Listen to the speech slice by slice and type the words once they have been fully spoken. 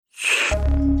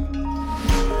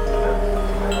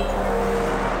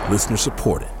Listener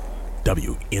supported.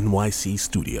 WNYC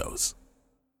Studios.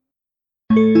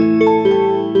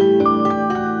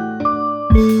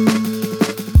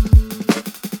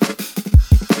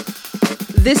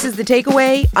 This is The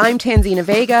Takeaway. I'm Tanzina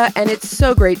Vega, and it's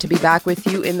so great to be back with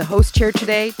you in the host chair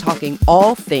today, talking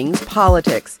all things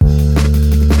politics.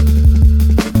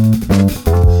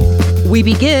 We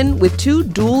begin with two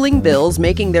dueling bills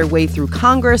making their way through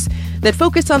Congress that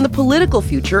focus on the political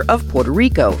future of Puerto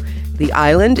Rico. The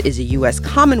island is a U.S.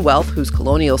 Commonwealth whose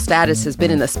colonial status has been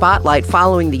in the spotlight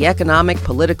following the economic,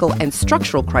 political, and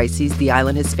structural crises the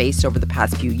island has faced over the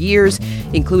past few years,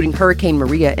 including Hurricane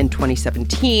Maria in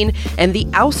 2017 and the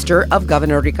ouster of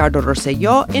Governor Ricardo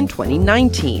Rosselló in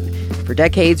 2019. For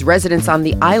decades, residents on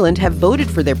the island have voted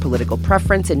for their political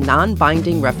preference in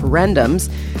non-binding referendums,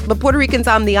 but Puerto Ricans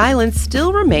on the island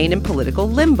still remain in political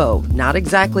limbo, not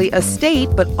exactly a state,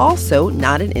 but also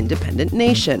not an independent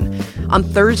nation. On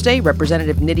Thursday,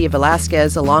 Representative Nydia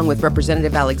Velázquez, along with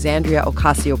Representative Alexandria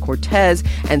Ocasio-Cortez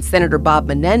and Senator Bob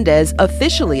Menendez,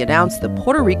 officially announced the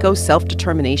Puerto Rico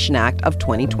Self-Determination Act of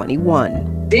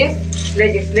 2021. This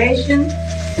legislation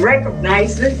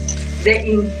recognizes the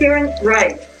inherent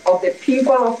right of the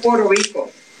people of Puerto Rico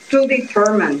to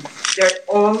determine their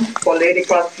own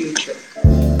political future.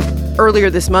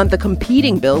 Earlier this month, a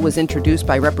competing bill was introduced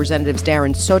by Representatives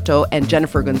Darren Soto and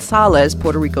Jennifer Gonzalez,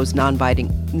 Puerto Rico's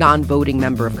non-voting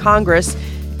member of Congress.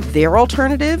 Their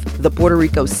alternative, the Puerto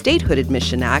Rico Statehood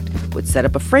Admission Act, would set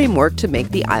up a framework to make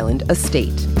the island a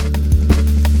state.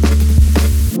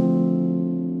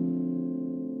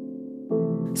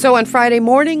 So on Friday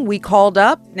morning, we called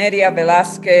up Nydia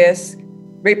Velázquez,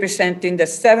 representing the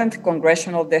 7th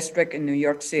Congressional District in New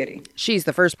York City. She's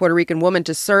the first Puerto Rican woman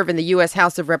to serve in the U.S.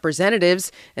 House of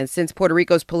Representatives. And since Puerto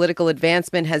Rico's political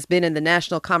advancement has been in the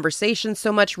national conversation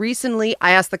so much recently,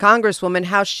 I asked the Congresswoman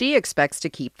how she expects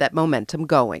to keep that momentum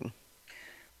going.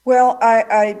 Well,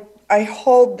 I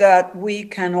hope that we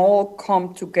can all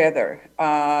come together,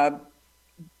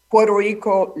 Puerto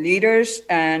Rico leaders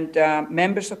and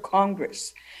members of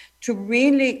Congress, to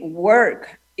really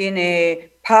work in a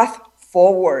path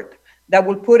forward that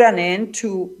will put an end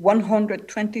to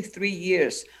 123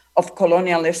 years of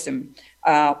colonialism,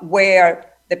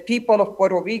 where the people of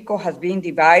Puerto Rico has been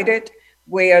divided,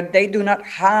 where they do not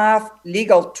have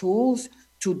legal tools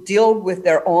to deal with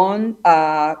their own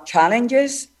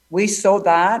challenges. We saw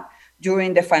that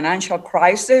during the financial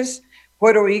crisis.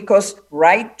 Puerto Rico's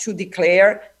right to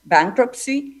declare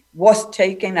bankruptcy was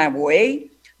taken away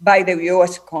by the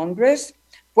U.S. Congress.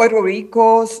 Puerto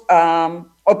Rico's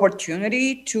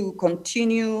opportunity to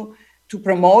continue to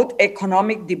promote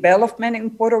economic development in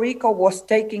Puerto Rico was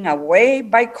taken away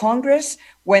by Congress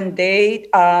when they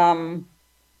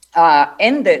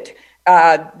ended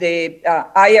the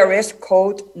IRS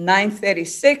Code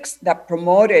 936 that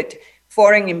promoted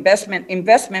foreign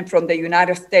investment from the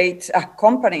United States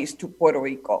companies to Puerto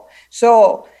Rico.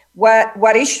 So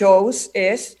what it shows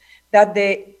is that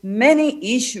the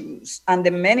many issues and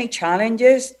the many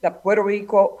challenges that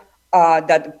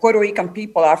that the Puerto Rican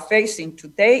people are facing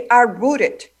today are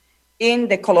rooted in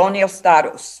the colonial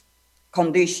status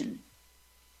condition.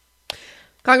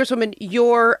 Congresswoman,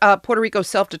 your Puerto Rico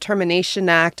Self-Determination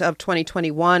Act of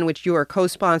 2021, which you are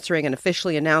co-sponsoring and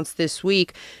officially announced this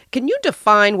week, can you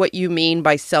define what you mean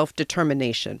by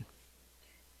self-determination?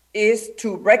 Is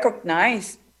to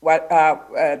recognize what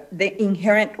the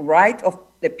inherent right of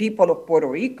the people of Puerto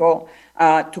Rico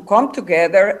to come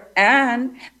together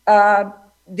and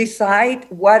decide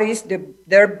what is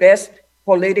their best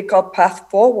political path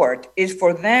forward, is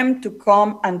for them to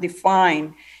come and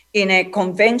define in a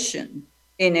convention,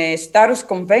 in a status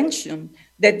convention,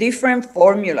 the different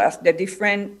formulas, the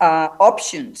different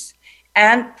options,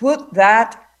 and put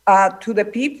that to the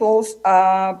peoples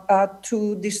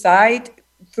to decide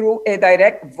through a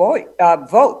direct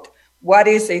vote what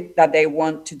is it that they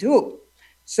want to do.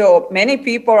 So many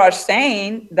people are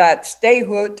saying that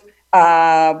statehood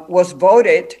was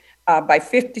voted by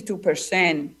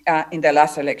 52% in the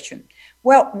last election.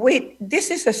 Well, this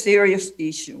is a serious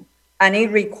issue, and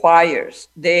it requires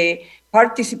the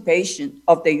participation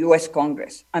of the U.S.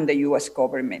 Congress and the U.S.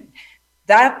 government.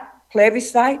 That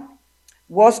plebiscite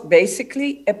was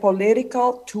basically a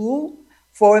political tool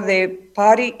for the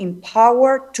party in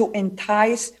power to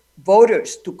entice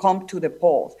voters to come to the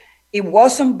polls. It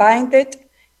wasn't binding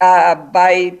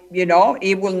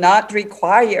it will not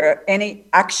require any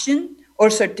action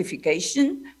or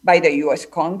certification by the U.S.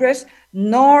 Congress,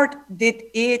 nor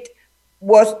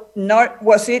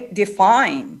was it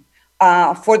defined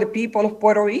for the people of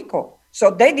Puerto Rico.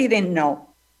 So they didn't know.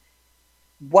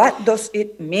 What does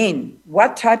it mean?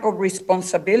 What type of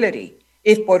responsibility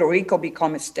if Puerto Rico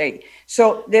become a state.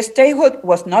 So the statehood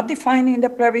was not defined in the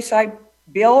plebiscite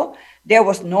bill. There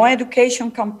was no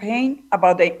education campaign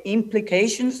about the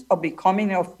implications of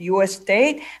becoming a U.S.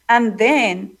 state. And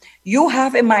then you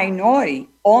have a minority,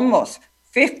 almost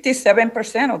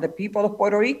 57% of the people of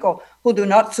Puerto Rico, who do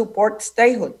not support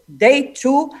statehood. They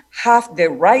too have the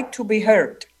right to be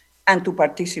heard and to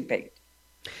participate.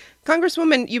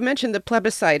 Congresswoman, you mentioned the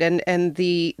plebiscite, and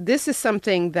this is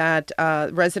something that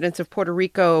residents of Puerto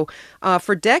Rico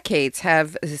for decades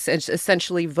have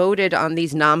essentially voted on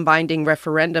these non-binding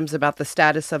referendums about the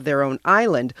status of their own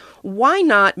island. Why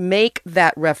not make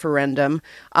that referendum?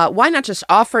 Why not just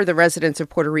offer the residents of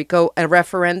Puerto Rico a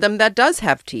referendum that does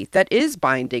have teeth, that is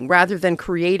binding, rather than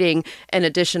creating an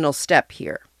additional step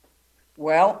here?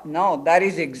 Well, no, that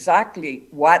is exactly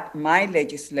what my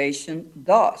legislation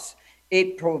does.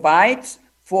 It provides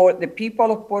for the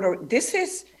people of Puerto Rico. This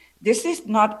is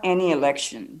not any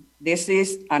election. This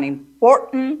is an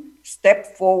important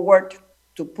step forward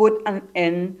to put an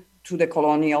end to the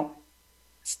colonial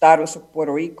status of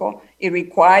Puerto Rico. It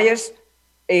requires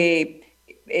a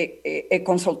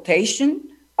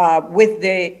consultation with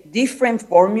the different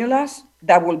formulas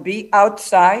that will be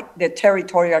outside the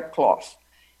territorial clause.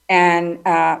 And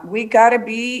we gotta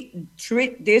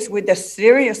treat this with the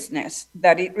seriousness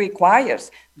that it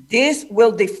requires. This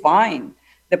will define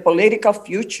the political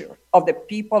future of the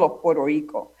people of Puerto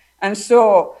Rico. And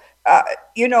so,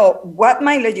 what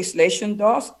my legislation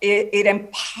does, it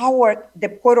empowered the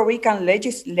Puerto Rican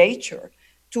legislature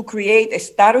to create a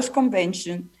status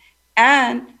convention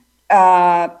and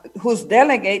whose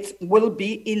delegates will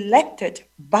be elected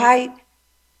by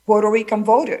Puerto Rican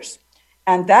voters.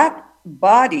 And that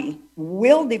body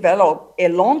will develop a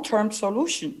long-term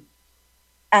solution,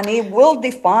 and it will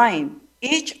define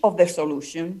each of the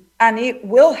solutions, and it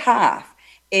will have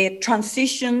a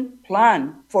transition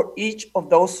plan for each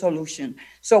of those solutions.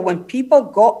 So when people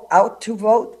go out to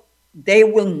vote, they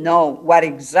will know what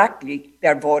exactly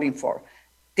they're voting for.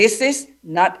 This is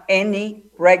not any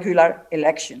regular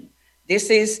election. This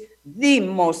is the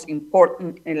most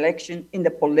important election in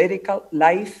the political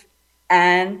life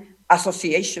and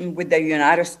association with the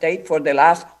United States for the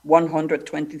last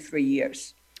 123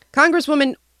 years.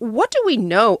 Congresswoman, what do we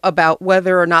know about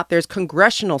whether or not there's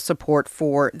congressional support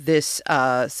for this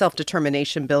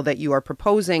self-determination bill that you are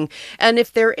proposing? And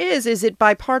if there is it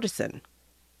bipartisan?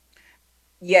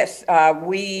 Yes,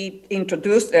 we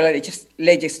introduced the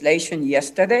legislation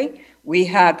yesterday. We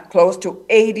had close to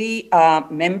 80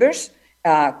 members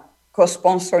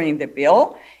co-sponsoring the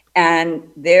bill, and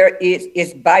there is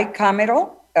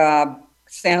bicameral.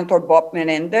 Senator Bob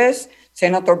Menendez,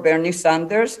 Senator Bernie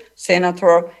Sanders,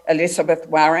 Senator Elizabeth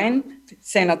Warren,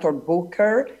 Senator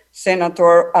Booker,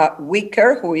 Senator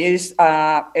Wicker, who is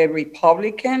a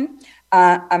Republican,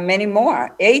 and many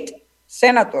more. 8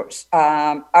 senators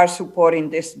are supporting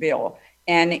this bill.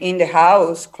 And in the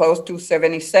House, close to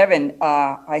 77,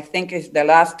 I think is the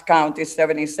last count is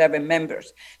 77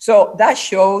 members. So that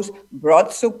shows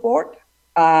broad support.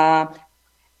 And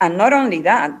not only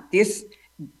that,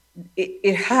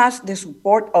 it has the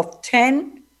support of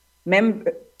 10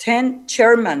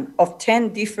 chairmen of 10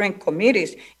 different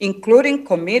committees, including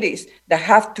committees that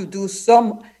have to do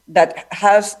that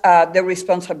has the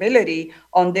responsibility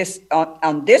on this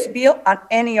bill and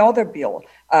any other bill.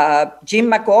 Jim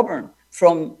McGovern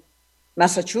from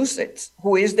Massachusetts,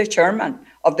 who is the chairman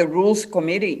of the Rules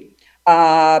Committee.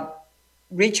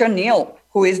 Richard Neal,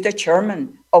 who is the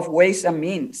chairman of Ways and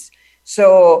Means.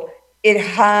 So it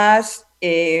has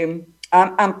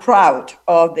I'm proud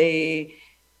of the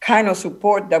kind of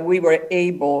support that we were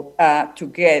able to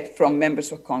get from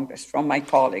members of Congress, from my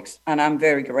colleagues, and I'm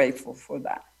very grateful for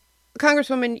that.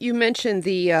 Congresswoman, you mentioned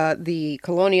the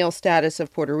colonial status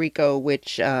of Puerto Rico,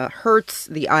 which hurts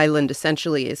the island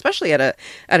essentially, especially at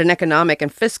an economic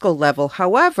and fiscal level.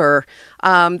 However,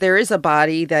 there is a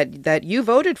body that you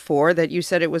voted for, that you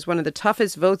said it was one of the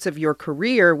toughest votes of your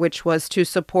career, which was to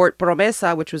support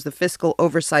PROMESA, which was the fiscal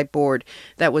oversight board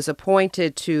that was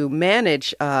appointed to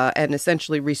manage and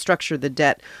essentially restructure the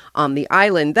debt on the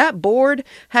island. That board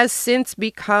has since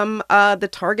become the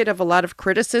target of a lot of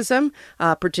criticism,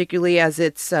 particularly as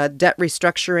it's debt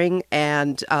restructuring,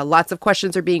 and lots of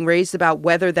questions are being raised about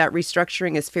whether that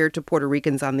restructuring is fair to Puerto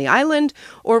Ricans on the island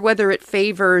or whether it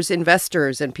favors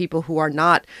investors and people who are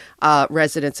not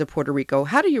residents of Puerto Rico.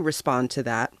 How do you respond to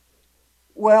that?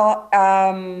 Well,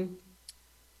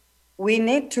 we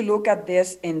need to look at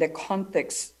this in the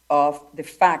context of the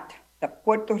fact that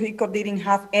Puerto Rico didn't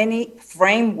have any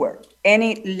framework,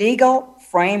 any legal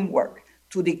framework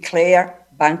to declare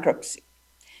bankruptcy.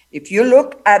 If you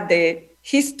look at the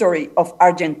history of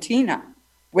Argentina,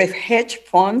 with hedge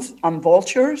funds and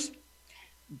vultures.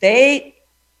 They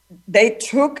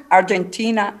took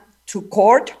Argentina to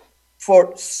court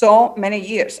for so many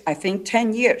years, I think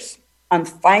 10 years. And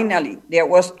finally, there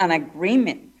was an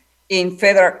agreement in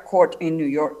federal court in New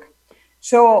York.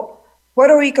 So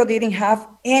Puerto Rico didn't have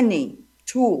any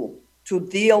tool to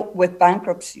deal with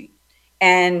bankruptcy.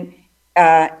 And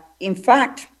in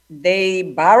fact, they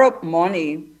borrowed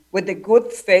money with the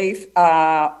good faith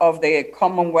of the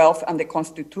Commonwealth and the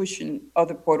Constitution of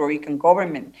the Puerto Rican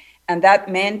government. And that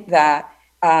meant that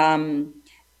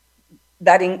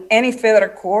that in any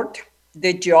federal court,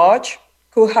 the judge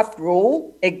could have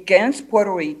ruled against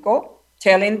Puerto Rico,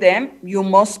 telling them, you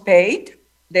must pay it.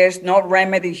 There's no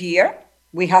remedy here.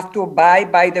 We have to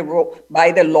abide by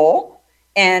the law.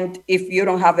 And if you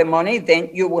don't have the money, then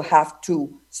you will have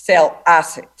to sell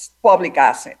assets, public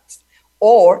assets,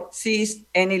 or seize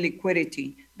any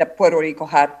liquidity that Puerto Rico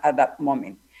had at that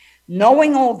moment.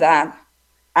 Knowing all that,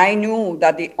 I knew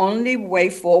that the only way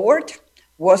forward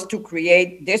was to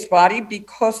create this body,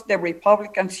 because the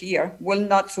Republicans here will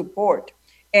not support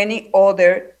any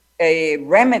other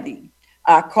remedy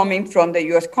coming from the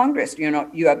U.S. Congress. You know,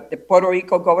 you have the Puerto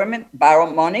Rico government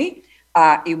borrow money.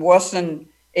 It was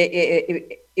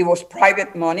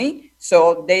private money,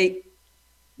 so they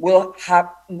will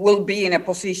be in a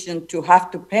position to have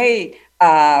to pay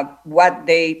what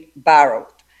they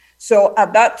borrowed. So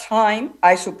at that time,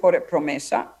 I supported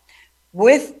PROMESA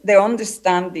with the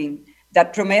understanding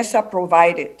that PROMESA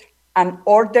provided an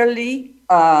orderly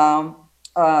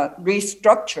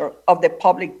restructure of the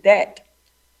public debt,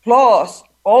 plus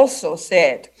also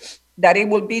said that it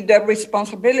will be the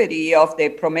responsibility of the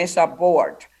PROMESA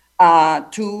board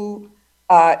to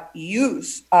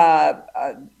use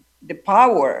the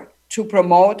power to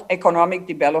promote economic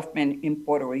development in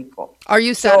Puerto Rico. Are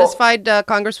you satisfied,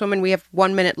 Congresswoman, we have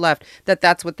 1 minute left, that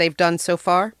that's what they've done so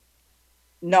far?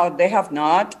 No, they have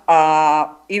not.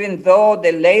 Even though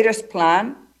the latest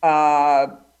plan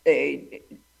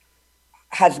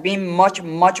has been much,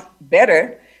 much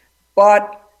better,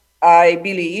 but I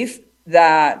believe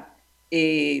that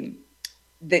the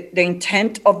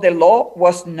intent of the law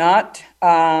was not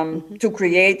to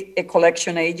create a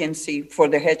collection agency for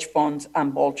the hedge funds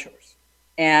and vultures.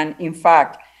 And in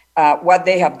fact, what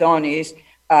they have done is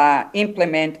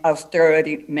implement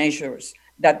austerity measures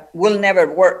that will never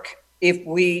work if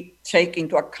we take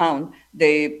into account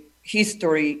the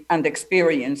history and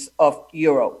experience of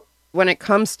Europe. When it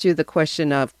comes to the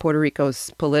question of Puerto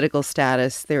Rico's political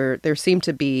status, there seem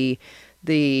to be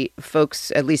the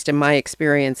folks, at least in my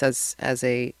experience as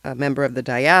a member of the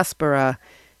diaspora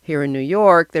here in New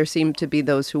York, there seem to be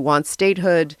those who want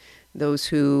statehood, those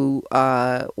who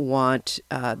want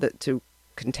to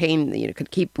contain,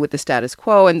 keep with the status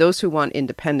quo, and those who want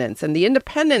independence. And the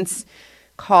independence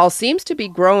call seems to be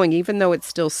growing, even though it's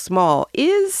still small.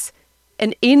 Is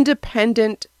an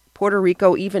independent Puerto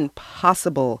Rico even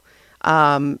possible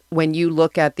when you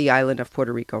look at the island of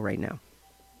Puerto Rico right now?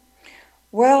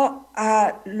 Well,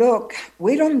 look,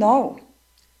 we don't know.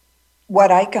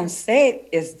 What I can say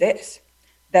is this,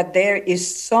 that there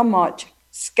is so much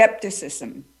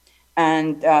skepticism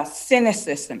and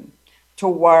cynicism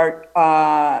toward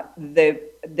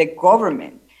the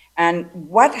government. And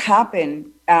what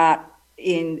happened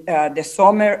in the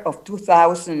summer of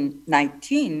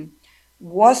 2019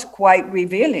 was quite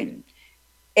revealing.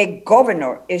 A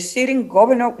sitting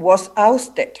governor was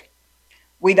ousted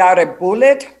without a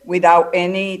bullet, without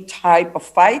any type of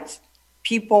fight.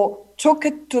 People took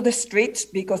it to the streets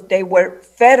because they were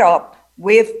fed up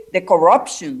with the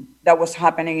corruption that was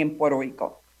happening in Puerto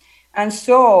Rico. And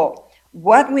so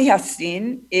what we have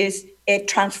seen is a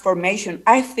transformation.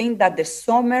 I think that the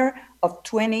summer of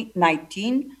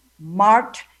 2019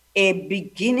 marked a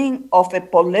beginning of a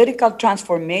political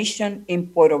transformation in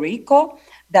Puerto Rico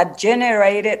that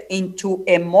generated into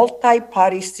a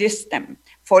multi-party system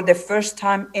for the first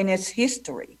time in its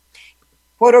history.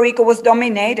 Puerto Rico was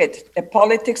dominated. The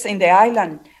politics in the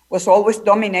island was always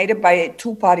dominated by a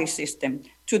two-party system.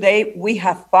 Today, we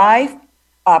have 5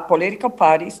 political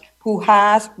parties who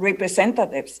has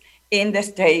representatives in the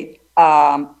state,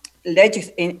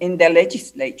 in the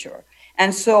legislature.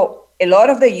 And so a lot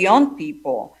of the young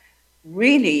people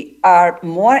really are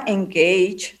more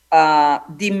engaged,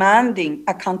 demanding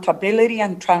accountability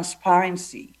and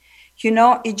transparency. You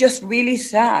know, it's just really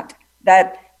sad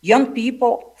that young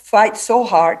people fight so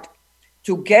hard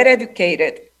to get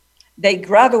educated. They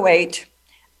graduate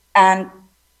and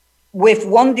with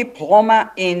one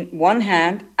diploma in one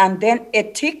hand and then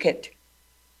a ticket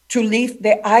to leave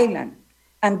the island.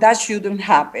 And that shouldn't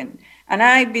happen. And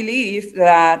I believe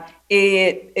that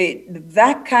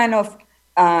that kind of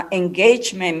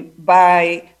engagement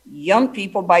by young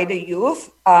people, by the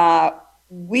youth,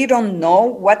 we don't know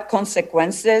what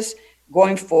consequences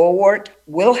going forward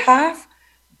will have,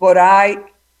 but I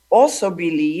also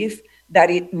believe that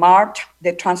it marked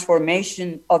the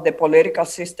transformation of the political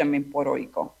system in Puerto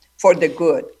Rico for the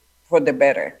good, for the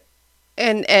better.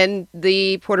 And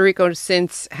the Puerto Rico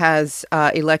since has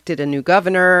elected a new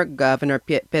governor,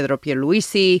 Pedro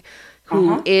Pierluisi,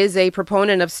 who is a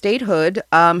proponent of statehood.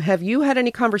 Have you had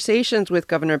any conversations with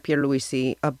Governor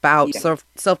Pierluisi about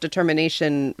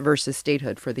self-determination versus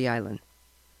statehood for the island?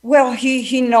 Well,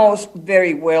 he knows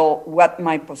very well what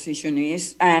my position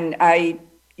is. And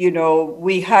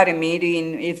we had a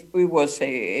meeting, it was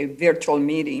a virtual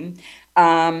meeting,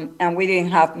 and we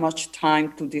didn't have much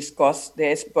time to discuss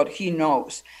this, but he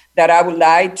knows that I would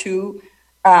like to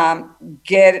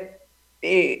get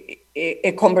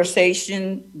a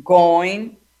conversation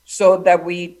going so that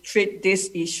we treat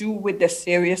this issue with the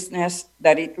seriousness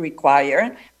that it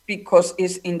requires, because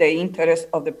it's in the interest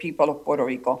of the people of Puerto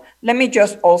Rico. Let me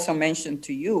just also mention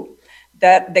to you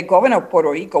that the governor of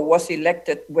Puerto Rico was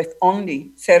elected with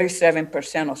only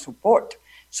 37% of support.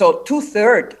 So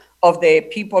 2/3 of the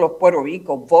people of Puerto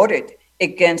Rico voted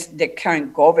against the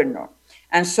current governor.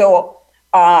 And so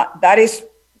that is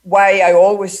why I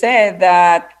always say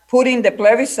that putting the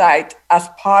plebiscite as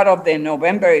part of the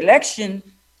November election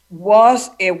was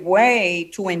a way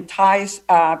to entice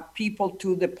people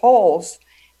to the polls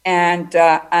and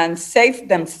save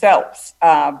themselves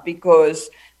because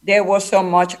there was so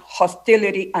much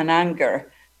hostility and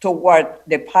anger toward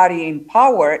the party in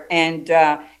power. And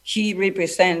he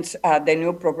represents the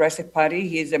New Progressive Party.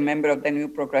 He is a member of the New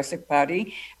Progressive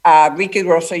Party. Ricky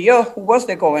Rosselló, who was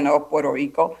the governor of Puerto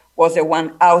Rico, was the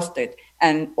one ousted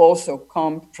and also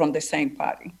come from the same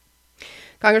party.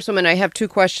 Congresswoman, I have two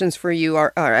questions for you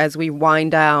as we wind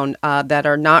down that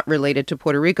are not related to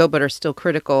Puerto Rico, but are still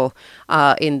critical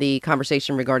in the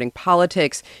conversation regarding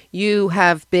politics. You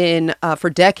have been, for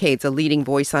decades, a leading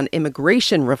voice on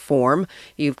immigration reform.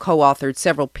 You've co-authored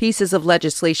several pieces of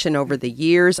legislation over the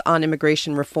years on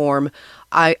immigration reform.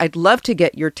 I'd love to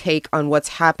get your take on what's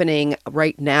happening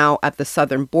right now at the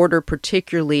southern border,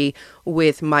 particularly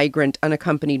with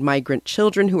unaccompanied migrant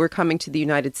children who are coming to the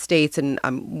United States. And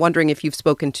I'm wondering if you've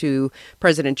spoken to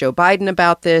President Joe Biden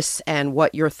about this and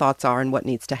what your thoughts are and what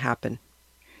needs to happen.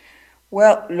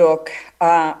 Well, look,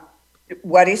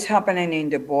 what is happening in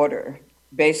the border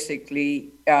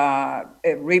basically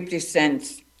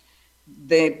represents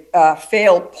the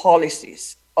failed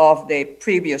policies of the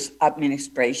previous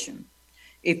administration.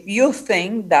 If you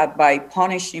think that by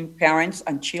punishing parents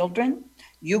and children,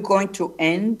 you're going to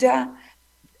end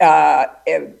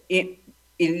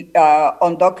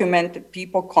undocumented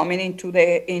people coming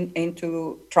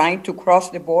into trying to cross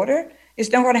the border,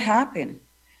 it's not going to happen.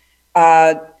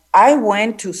 I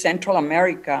went to Central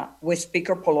America with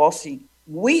Speaker Pelosi.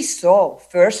 We saw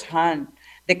firsthand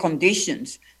the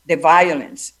conditions, the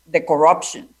violence, the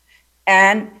corruption,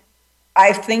 and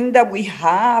I think that we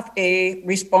have a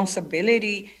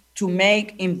responsibility to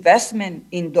make investment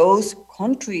in those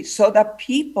countries so that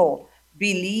people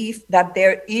believe that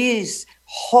there is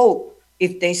hope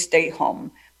if they stay home.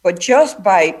 But just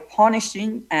by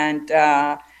punishing and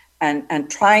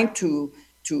trying to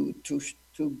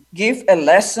give a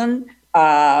lesson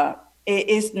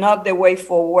is not the way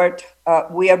forward.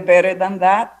 We are better than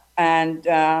that, and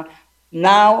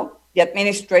now the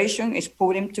administration is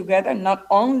putting together not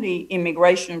only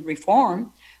immigration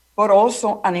reform, but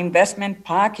also an investment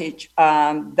package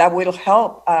that will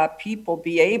help people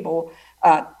be able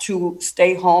to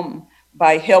stay home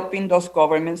by helping those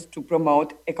governments to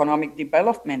promote economic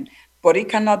development. But it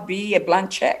cannot be a blank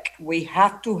check. We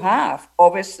have to have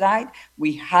oversight.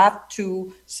 We have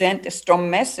to send a strong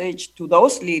message to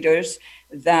those leaders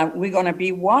that we're going to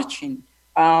be watching.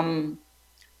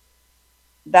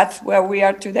 That's where we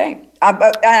are today.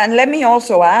 And let me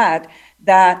also add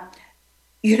that,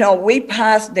 we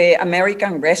passed the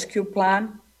American Rescue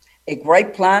Plan, a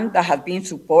great plan that has been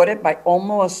supported by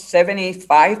almost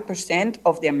 75%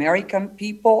 of the American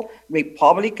people,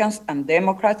 Republicans and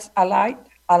Democrats alike.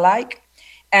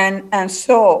 And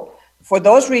so for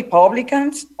those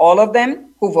Republicans, all of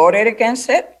them who voted against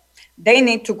it, they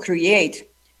need to create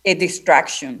a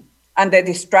distraction. And the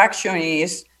distraction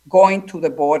is going to the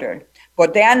border.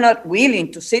 But they are not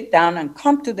willing to sit down and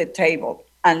come to the table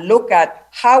and look at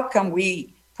how can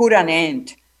we put an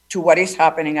end to what is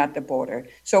happening at the border.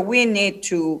 So we need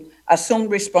to assume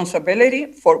responsibility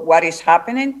for what is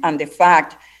happening and the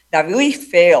fact that we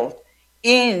failed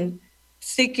in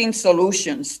seeking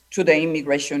solutions to the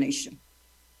immigration issue.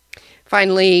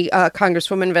 Finally,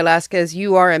 Congresswoman Velasquez,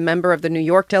 you are a member of the New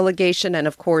York delegation. And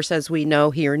of course, as we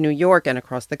know here in New York and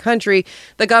across the country,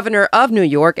 the governor of New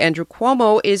York, Andrew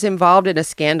Cuomo, is involved in a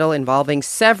scandal involving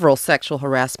several sexual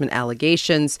harassment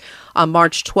allegations. On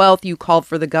March 12th, you called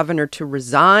for the governor to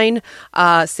resign,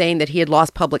 saying that he had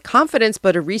lost public confidence.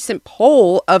 But a recent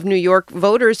poll of New York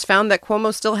voters found that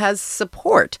Cuomo still has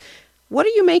support. What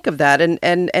do you make of that?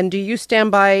 And do you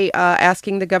stand by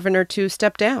asking the governor to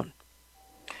step down?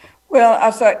 Well,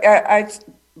 as I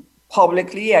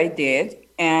publicly I did,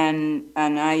 and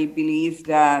I believe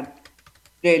that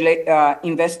the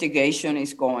investigation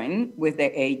is going with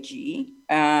the AG,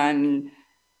 and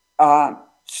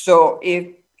so if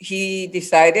he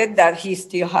decided that he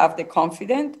still have the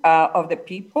confidence of the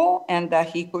people and that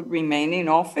he could remain in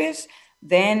office,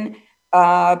 then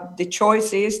the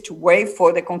choice is to wait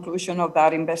for the conclusion of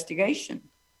that investigation.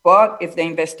 But if the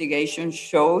investigation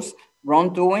shows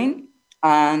wrongdoing,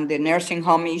 and the nursing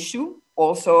home issue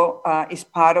also is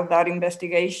part of that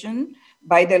investigation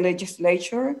by the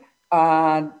legislature,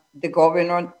 the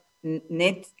governor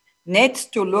needs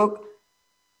to look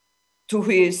to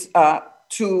his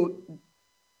to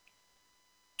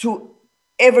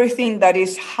everything that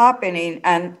is happening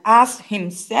and ask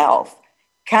himself,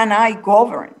 can I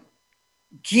govern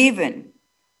given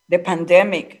the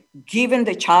pandemic, given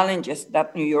the challenges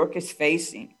that New York is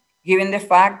facing, given the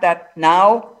fact that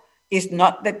now is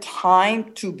not the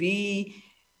time to be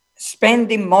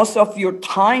spending most of your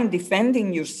time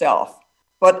defending yourself,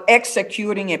 but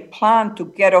executing a plan to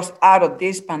get us out of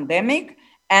this pandemic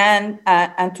and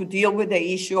to deal with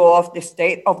the issue of the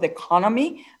state of the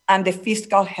economy and the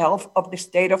fiscal health of the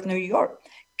state of New York.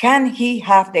 Can he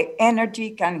have the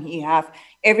energy? Can he have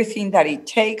everything that it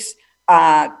takes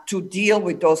to deal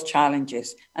with those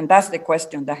challenges? And that's the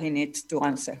question that he needs to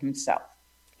answer himself.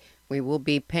 We will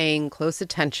be paying close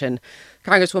attention.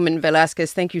 Congresswoman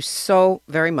Velasquez, thank you so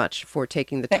very much for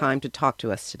taking the time to talk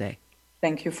to us today.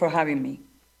 Thank you for having me.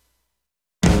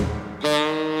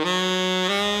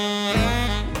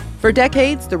 For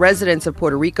decades, the residents of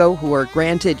Puerto Rico who are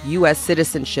granted U.S.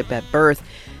 citizenship at birth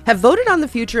have voted on the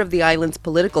future of the island's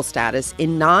political status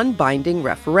in non-binding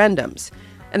referendums.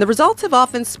 And the results have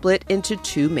often split into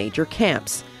two major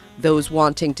camps: those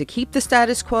wanting to keep the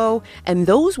status quo, and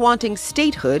those wanting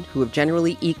statehood, who have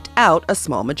generally eked out a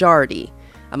small majority.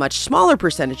 A much smaller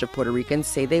percentage of Puerto Ricans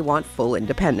say they want full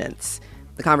independence.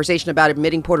 The conversation about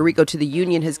admitting Puerto Rico to the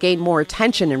Union has gained more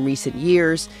attention in recent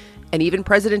years, and even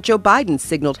President Joe Biden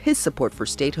signaled his support for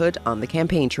statehood on the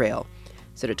campaign trail.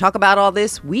 So to talk about all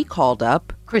this, we called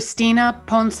up Cristina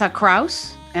Ponsa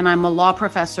Kraus, and I'm a law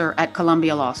professor at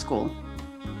Columbia Law School.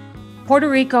 Puerto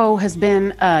Rico has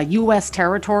been a U.S.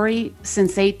 territory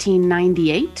since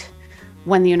 1898,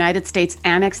 when the United States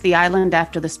annexed the island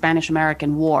after the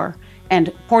Spanish-American War.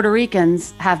 And Puerto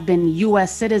Ricans have been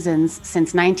U.S. citizens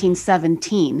since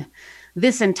 1917.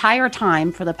 This entire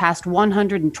time, for the past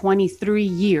 123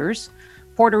 years,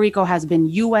 Puerto Rico has been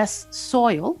U.S.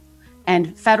 soil,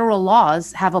 and federal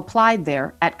laws have applied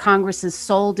there at Congress's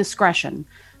sole discretion.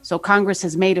 So Congress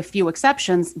has made a few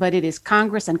exceptions, but it is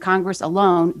Congress and Congress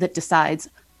alone that decides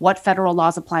what federal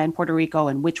laws apply in Puerto Rico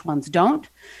and which ones don't.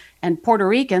 And Puerto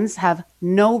Ricans have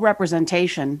no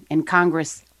representation in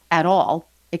Congress at all,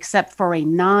 except for a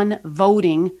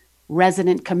non-voting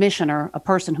resident commissioner, a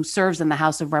person who serves in the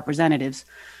House of Representatives.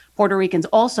 Puerto Ricans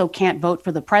also can't vote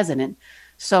for the president.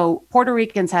 So Puerto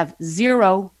Ricans have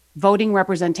zero voting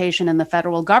representation in the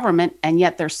federal government, and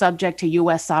yet they're subject to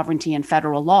U.S. sovereignty and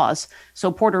federal laws.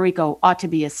 So Puerto Rico ought to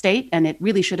be a state, and it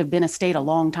really should have been a state a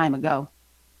long time ago.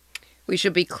 We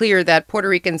should be clear that Puerto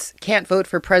Ricans can't vote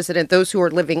for president, those who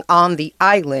are living on the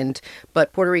island,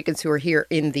 but Puerto Ricans who are here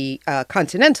in the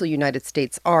continental United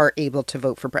States are able to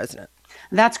vote for president.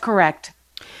 That's correct.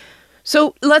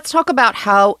 So let's talk about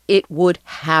how it would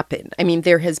happen. I mean,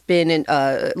 there has been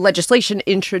legislation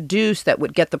introduced that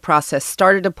would get the process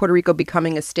started of Puerto Rico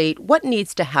becoming a state. What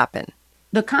needs to happen?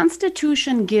 The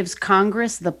Constitution gives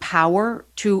Congress the power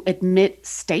to admit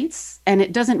states, and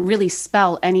it doesn't really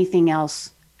spell anything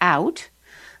else out.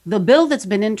 The bill that's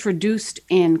been introduced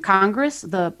in Congress,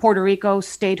 the Puerto Rico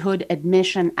Statehood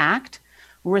Admission Act,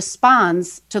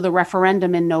 responds to the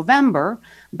referendum in November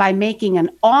by making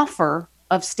an offer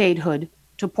of statehood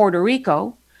to Puerto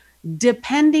Rico,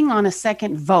 depending on a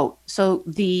second vote. So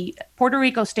the Puerto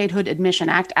Rico Statehood Admission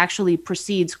Act actually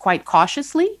proceeds quite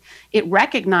cautiously. It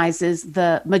recognizes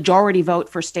the majority vote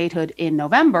for statehood in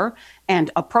November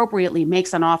and appropriately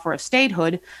makes an offer of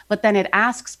statehood, but then it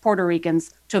asks Puerto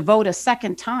Ricans to vote a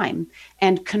second time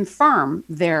and confirm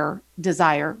their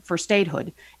desire for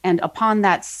statehood. And upon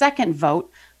that second vote,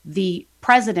 the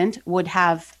president would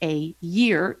have a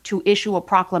year to issue a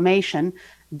proclamation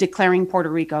declaring Puerto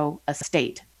Rico a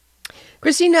state.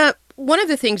 Christina, one of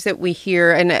the things that we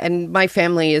hear, and my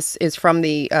family is from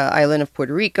the island of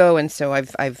Puerto Rico, and so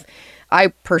I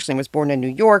personally was born in New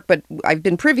York, but I've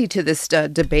been privy to this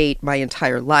debate my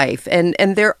entire life. And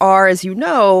there are, as you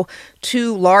know,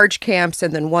 two large camps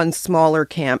and then one smaller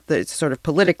camp that's sort of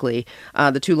politically.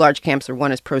 The two large camps are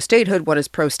one is pro-statehood, one is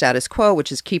pro-status quo,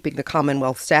 which is keeping the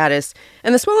Commonwealth status.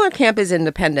 And the smaller camp is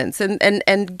independence.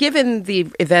 And given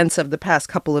the events of the past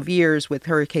couple of years with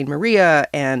Hurricane Maria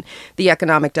and the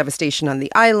economic devastation on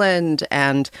the island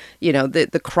and, you know,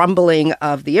 the crumbling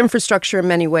of the infrastructure in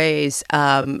many ways,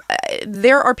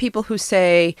 there are people who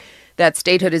say that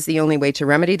statehood is the only way to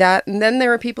remedy that. And then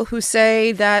there are people who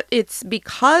say that it's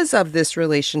because of this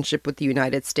relationship with the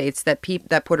United States that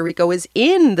Puerto Rico is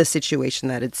in the situation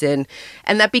that it's in,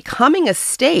 and that becoming a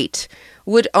state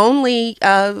would only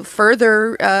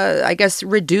further,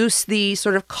 reduce the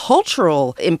sort of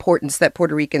cultural importance that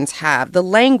Puerto Ricans have, the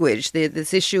language,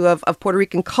 this issue of Puerto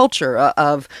Rican culture,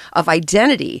 of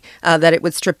identity, that it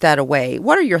would strip that away.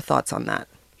 What are your thoughts on that?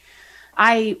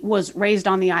 I was raised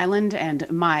on the island and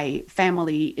my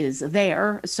family is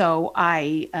there. So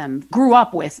I grew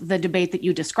up with the debate that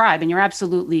you describe. And you're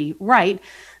absolutely right.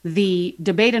 The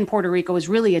debate in Puerto Rico is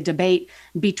really a debate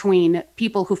between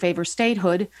people who favor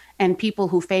statehood and people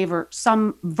who favor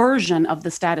some version of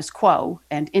the status quo.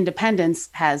 And independence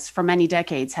has, for many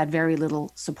decades, had very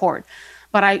little support.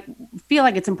 But I feel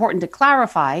like it's important to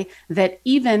clarify that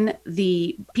even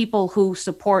the people who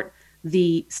support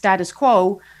the status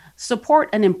quo support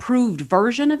an improved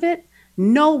version of it.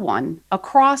 No one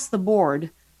across the board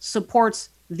supports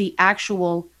the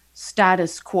actual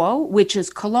status quo, which is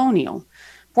colonial.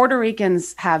 Puerto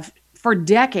Ricans have, for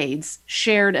decades,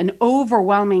 shared an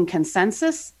overwhelming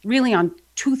consensus really on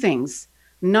two things.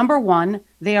 Number one,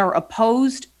 they are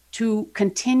opposed to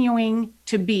continuing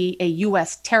to be a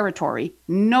U.S. territory.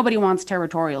 Nobody wants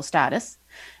territorial status.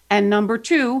 And number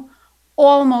two,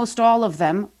 almost all of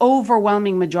them,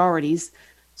 overwhelming majorities,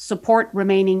 support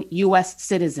remaining U.S.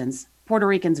 citizens. Puerto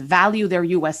Ricans value their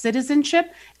U.S.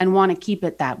 citizenship and want to keep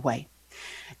it that way.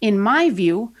 In my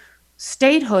view,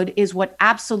 statehood is what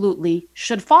absolutely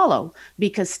should follow,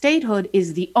 because statehood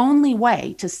is the only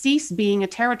way to cease being a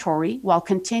territory while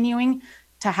continuing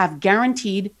to have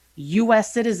guaranteed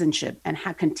U.S. citizenship and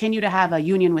continue to have a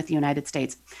union with the United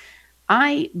States.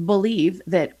 I believe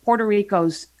that Puerto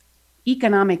Rico's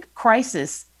economic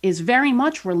crisis is very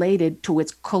much related to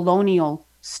its colonial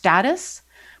status.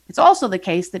 It's also the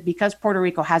case that because Puerto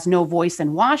Rico has no voice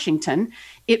in Washington,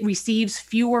 it receives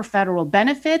fewer federal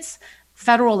benefits.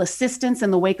 Federal assistance in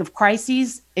the wake of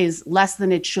crises is less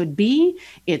than it should be.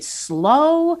 It's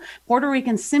slow. Puerto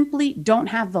Ricans simply don't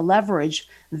have the leverage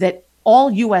that all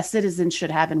U.S. citizens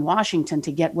should have in Washington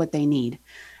to get what they need.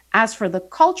 As for the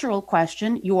cultural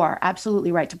question, you are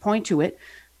absolutely right to point to it.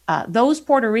 Those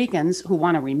Puerto Ricans who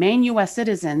want to remain U.S.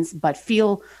 citizens but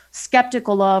feel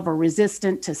skeptical of or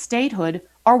resistant to statehood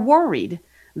are worried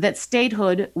that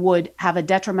statehood would have a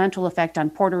detrimental effect on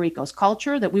Puerto Rico's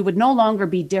culture, that we would no longer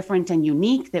be different and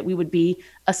unique, that we would be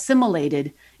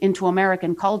assimilated into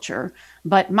American culture.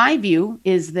 But my view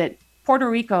is that Puerto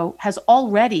Rico has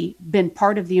already been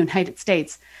part of the United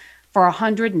States for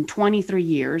 123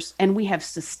 years, and we have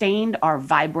sustained our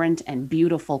vibrant and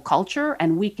beautiful culture,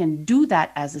 and we can do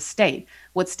that as a state.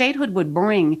 What statehood would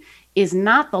bring is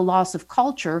not the loss of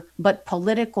culture, but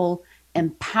political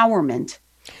empowerment.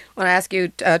 I want to ask you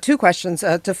two questions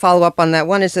to follow up on that.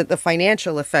 One is that the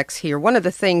financial effects here. One of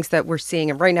the things that we're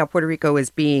seeing, and right now Puerto Rico is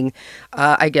being,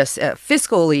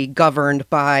 fiscally governed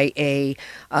by a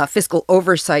fiscal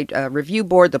oversight review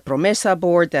board, the PROMESA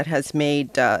board, that has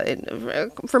made,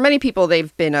 for many people,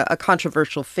 they've been a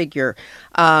controversial figure.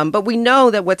 But we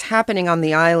know that what's happening on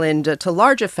the island to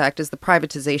large effect is the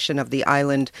privatization of the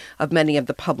island of many of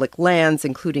the public lands,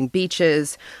 including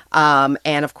beaches.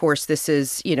 And of course, this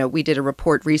is, we did a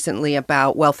report recently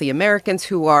about wealthy Americans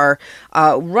who are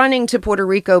running to Puerto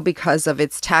Rico because of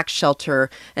its tax shelter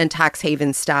and tax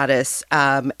haven status.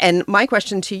 And my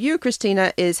question to you,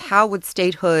 Christina, is how would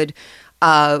statehood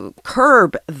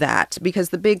curb that? Because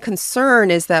the big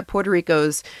concern is that Puerto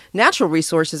Rico's natural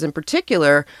resources in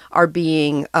particular are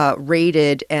being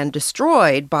raided and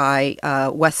destroyed by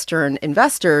Western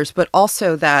investors, but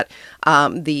also that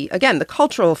the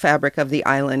cultural fabric of the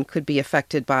island could be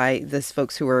affected by these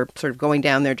folks who are sort of going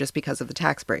down there just because of the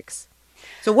tax breaks.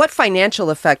 So what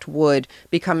financial effect would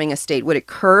becoming a state? Would it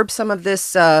curb some of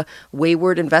this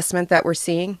wayward investment that we're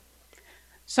seeing?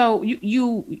 So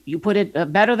you put it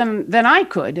better than I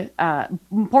could.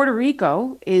 Puerto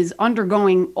Rico is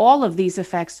undergoing all of these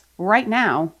effects right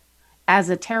now as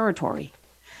a territory.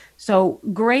 So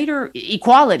greater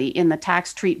equality in the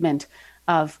tax treatment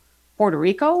of Puerto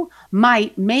Rico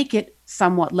might make it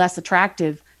somewhat less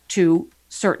attractive to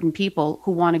certain people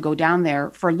who want to go down there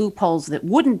for loopholes that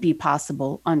wouldn't be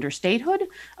possible under statehood.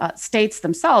 States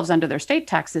themselves, under their state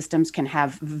tax systems, can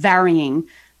have varying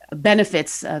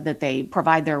benefits that they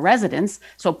provide their residents.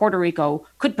 So Puerto Rico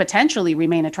could potentially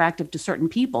remain attractive to certain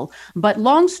people. But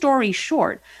long story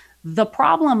short, the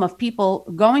problem of people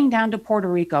going down to Puerto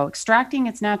Rico, extracting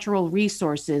its natural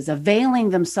resources, availing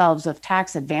themselves of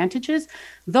tax advantages,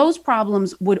 those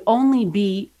problems would only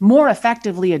be more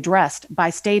effectively addressed by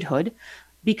statehood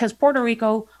because Puerto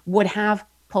Rico would have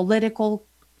political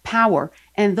power.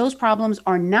 And those problems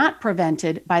are not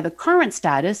prevented by the current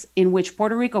status in which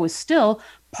Puerto Rico is still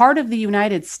part of the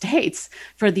United States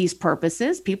for these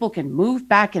purposes. People can move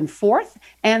back and forth,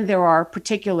 and there are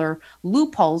particular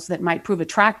loopholes that might prove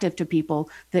attractive to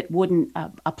people that wouldn't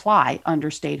apply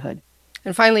under statehood.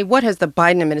 And finally, what has the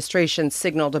Biden administration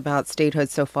signaled about statehood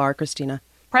so far, Christina?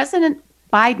 President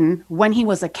Biden, when he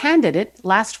was a candidate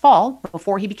last fall,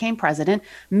 before he became president,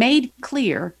 made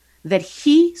clear that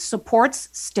he supports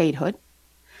statehood,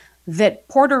 that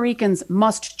Puerto Ricans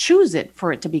must choose it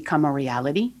for it to become a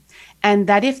reality, and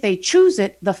that if they choose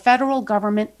it, the federal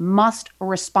government must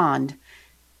respond.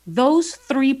 Those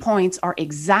 3 points are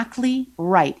exactly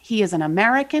right. He is an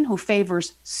American who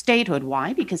favors statehood.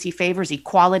 Why? Because he favors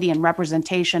equality and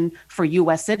representation for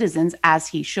U.S. citizens, as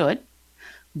he should.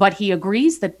 But he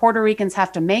agrees that Puerto Ricans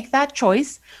have to make that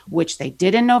choice, which they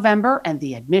did in November, and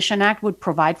the Admission Act would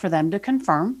provide for them to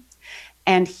confirm.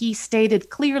 And he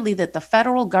stated clearly that the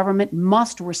federal government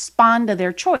must respond to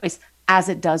their choice, as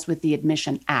it does with the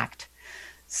Admission Act.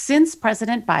 Since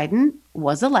President Biden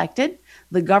was elected,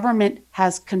 the government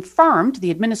has confirmed, the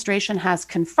administration has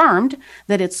confirmed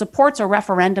that it supports a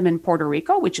referendum in Puerto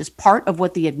Rico, which is part of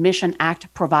what the Admission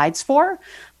Act provides for.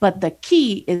 But the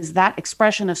key is that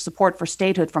expression of support for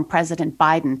statehood from President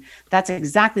Biden. That's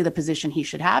exactly the position he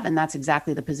should have, and that's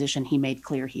exactly the position he made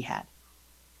clear he had.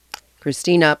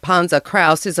 Cristina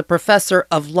Panza-Kraus is a professor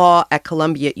of law at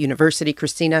Columbia University.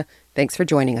 Cristina, thanks for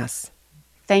joining us.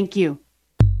 Thank you.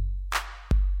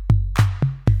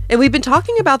 And we've been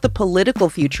talking about the political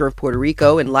future of Puerto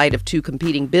Rico in light of two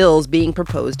competing bills being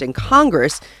proposed in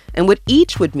Congress and what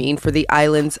each would mean for the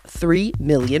island's 3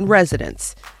 million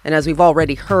residents. And as we've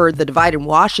already heard, the divide in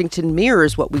Washington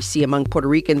mirrors what we see among Puerto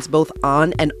Ricans both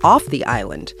on and off the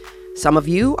island. Some of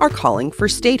you are calling for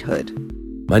statehood.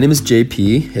 My name is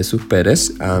JP Jesus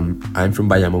Perez. I'm from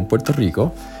Bayamón, Puerto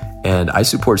Rico, and I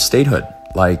support statehood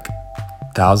like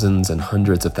thousands and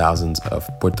hundreds of thousands of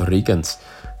Puerto Ricans.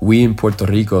 We in Puerto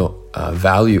Rico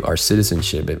value our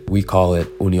citizenship. We call it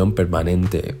Unión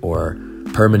Permanente, or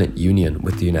permanent union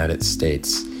with the United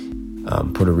States.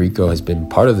 Puerto Rico has been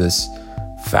part of this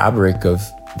fabric of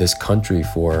this country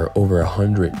for over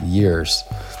 100 years.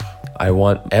 I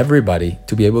want everybody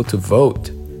to be able to vote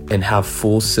and have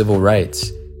full civil rights.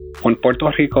 When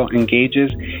Puerto Rico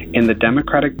engages in the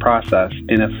democratic process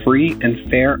in a free and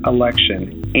fair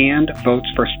election and votes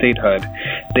for statehood,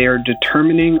 they are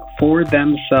determining for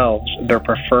themselves their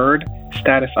preferred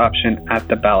status option at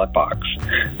the ballot box.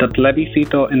 The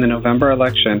plebiscito in the November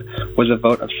election was a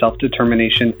vote of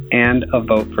self-determination and a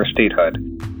vote for statehood.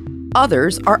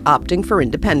 Others are opting for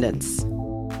independence.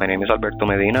 My name is Alberto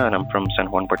Medina, and I'm from San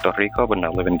Juan, Puerto Rico, but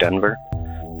now live in Denver.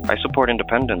 I support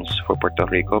independence for Puerto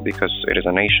Rico because it is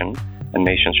a nation, and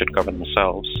nations should govern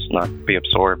themselves, not be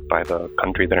absorbed by the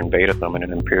country that invaded them in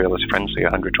an imperialist frenzy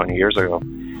 120 years ago.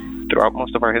 Throughout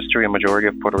most of our history, a majority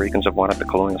of Puerto Ricans have wanted the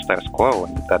colonial status quo,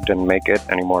 and that didn't make it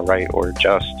any more right or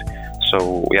just.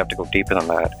 So we have to go deeper than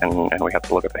that, and we have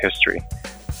to look at the history.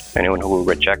 Anyone who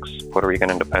rejects Puerto Rican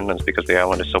independence because the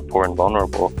island is so poor and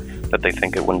vulnerable that they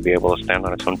think it wouldn't be able to stand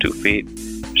on its own 2 feet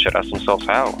should ask themselves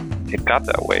how it got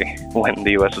that way when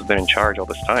the U.S. has been in charge all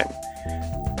this time.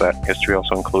 But history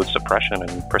also includes suppression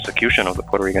and persecution of the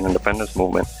Puerto Rican independence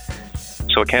movement.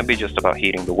 So it can't be just about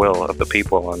heeding the will of the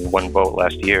people on one vote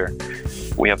last year.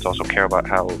 We have to also care about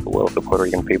how the will of the Puerto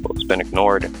Rican people has been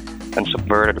ignored and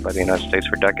subverted by the United States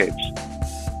for decades.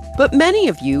 But many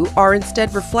of you are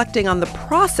instead reflecting on the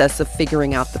process of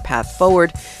figuring out the path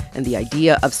forward and the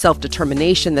idea of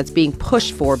self-determination that's being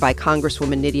pushed for by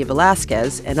Congresswoman Nydia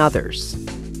Velázquez and others.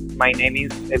 My name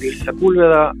is Edil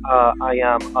Sepúlveda. I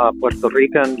am a Puerto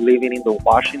Rican living in the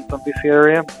Washington, D.C.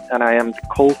 area, and I am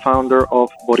co-founder of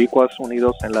Boricuas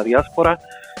Unidos en la Diáspora.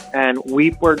 And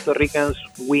we Puerto Ricans,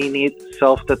 we need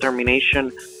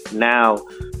self-determination Now,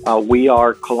 we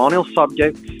are colonial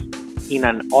subjects in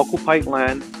an occupied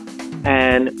land,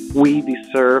 and we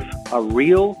deserve a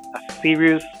real, a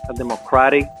serious, a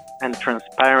democratic, and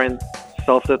transparent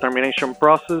self-determination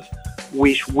process,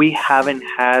 which we haven't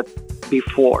had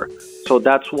before. So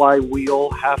that's why we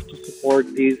all have to support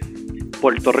this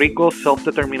Puerto Rico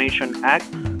Self-Determination Act.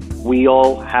 We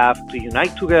all have to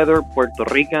unite together, Puerto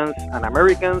Ricans and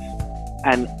Americans,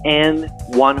 and end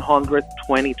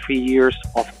 123 years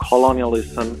of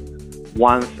colonialism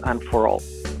once and for all.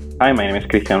 Hi, my name is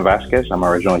Cristian Vasquez. I'm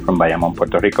originally from Bayamón,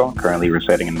 Puerto Rico, currently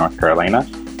residing in North Carolina.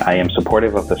 I am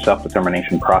supportive of the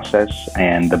self-determination process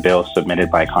and the bill submitted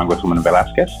by Congresswoman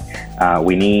Velázquez.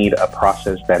 We need a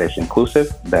process that is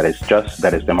inclusive, that is just,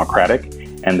 that is democratic,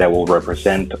 and that will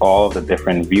represent all of the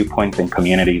different viewpoints and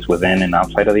communities within and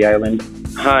outside of the island.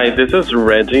 Hi, this is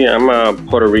Reggie. I'm a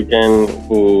Puerto Rican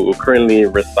who currently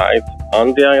resides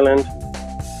on the island.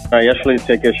 I actually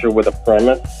take issue with the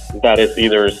premise that it's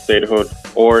either statehood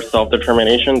or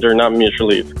self-determination. They're not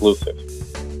mutually exclusive.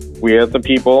 We as the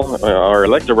people, our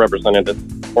elected representatives,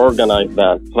 organized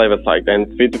that plebiscite, and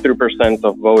 53%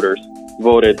 of voters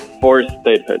voted for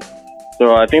statehood.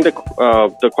 So I think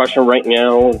the question right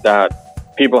now that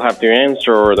people have to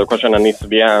answer, or the question that needs to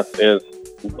be asked is,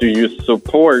 do you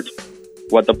support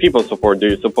what the people support? Do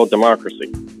you support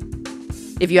democracy?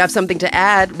 If you have something to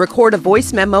add, record a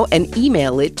voice memo and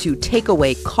email it to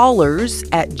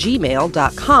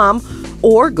takeawaycallers@gmail.com,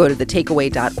 or go to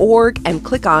thetakeaway.org and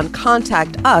click on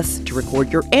Contact Us to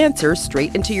record your answer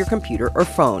straight into your computer or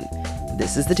phone.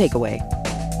 This is The Takeaway.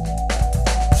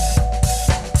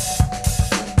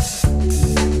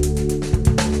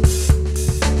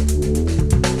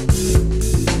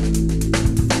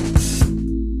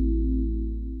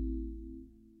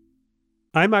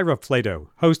 I'm Ira Flato,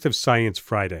 host of Science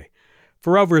Friday.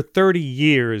 For over 30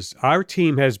 years, our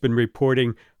team has been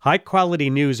reporting high-quality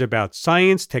news about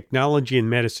science, technology, and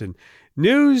medicine.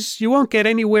 News you won't get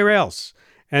anywhere else.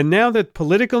 And now that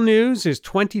political news is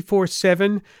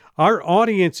 24/7, our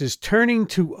audience is turning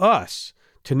to us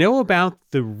to know about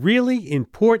the really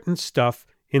important stuff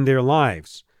in their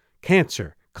lives.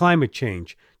 Cancer, climate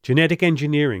change, genetic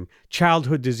engineering,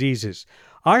 childhood diseases.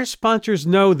 Our sponsors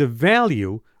know the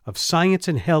value of science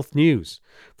and health news.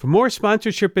 For more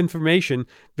sponsorship information,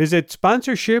 visit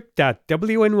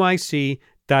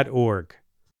sponsorship.wnyc.org.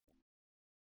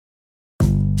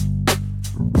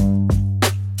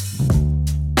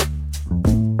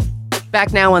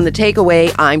 Back now on The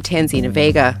Takeaway, I'm Tanzina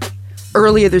Vega.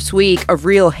 Earlier this week,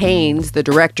 Avril Haines, the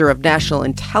director of national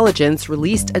intelligence,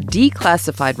 released a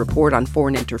declassified report on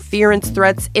foreign interference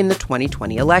threats in the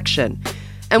 2020 election.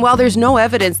 And while there's no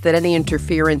evidence that any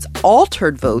interference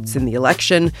altered votes in the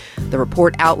election, the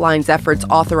report outlines efforts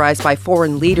authorized by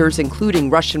foreign leaders, including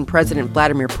Russian President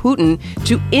Vladimir Putin,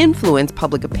 to influence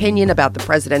public opinion about the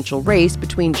presidential race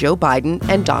between Joe Biden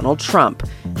and Donald Trump.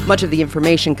 Much of the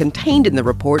information contained in the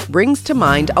report brings to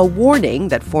mind a warning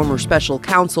that former special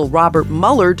counsel Robert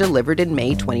Mueller delivered in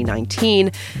May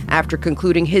 2019 after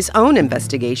concluding his own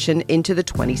investigation into the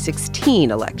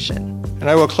 2016 election. And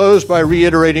I will close by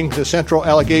reiterating the central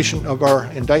allegation of our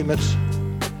indictments,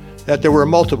 that there were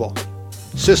multiple,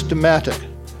 systematic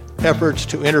efforts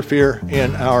to interfere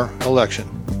in our election.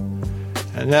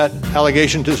 And that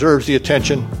allegation deserves the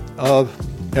attention of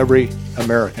every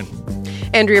American.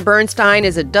 Andrea Bernstein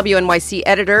is a WNYC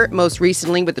editor, most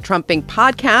recently with the Trump Inc.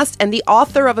 podcast, and the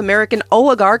author of American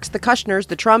Oligarchs, the Kushners,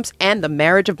 the Trumps, and the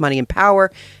Marriage of Money and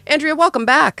Power. Andrea, welcome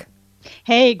back.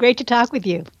 Hey, great to talk with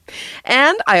you.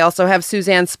 And I also have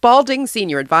Suzanne Spalding,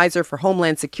 Senior Advisor for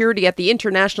Homeland Security at the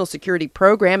International Security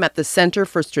Program at the Center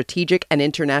for Strategic and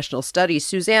International Studies.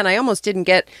 Suzanne, I almost didn't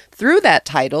get through that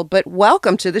title, but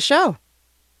welcome to the show.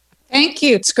 Thank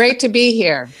you. It's great to be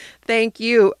here. Thank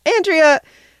you. Andrea,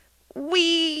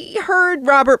 we heard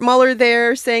Robert Mueller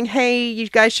there saying, hey, you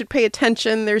guys should pay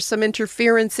attention. There's some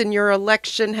interference in your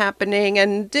election happening.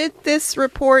 And did this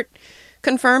report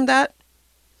confirm that?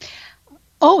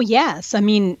 Oh, yes. I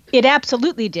mean, it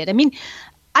absolutely did. I mean,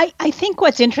 I think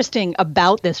what's interesting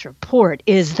about this report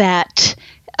is that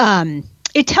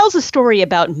it tells a story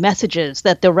about messages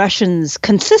that the Russians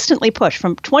consistently push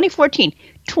from 2014,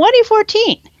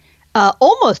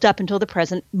 almost up until the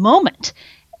present moment.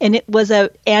 And it was an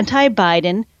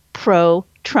anti-Biden,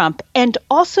 pro-Trump, and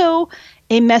also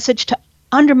a message to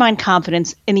undermine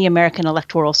confidence in the American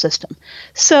electoral system.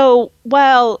 So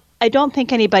while I don't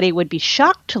think anybody would be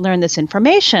shocked to learn this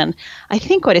information, I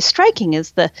think what is striking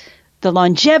is the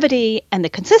longevity and the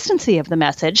consistency of the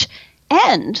message,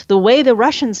 and the way the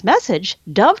Russians' message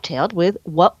dovetailed with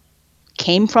what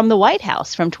came from the White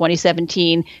House from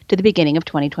 2017 to the beginning of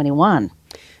 2021.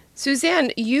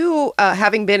 Suzanne, you,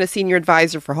 having been a senior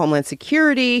advisor for Homeland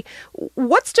Security,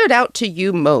 what stood out to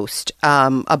you most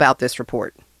about this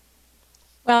report?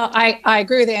 Well, I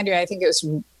agree with Andrea. I think it was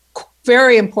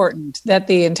very important that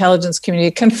the intelligence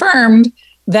community confirmed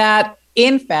that,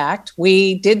 in fact,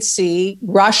 we did see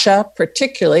Russia,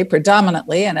 particularly,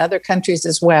 predominantly, and other countries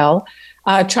as well,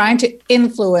 trying to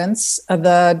influence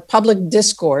the public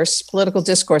discourse, political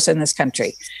discourse in this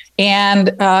country. And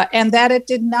that it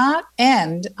did not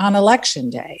end on Election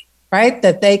Day, right?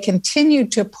 That they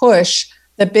continued to push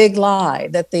the big lie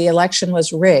that the election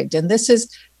was rigged. And this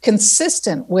is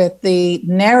consistent with the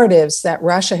narratives that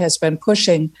Russia has been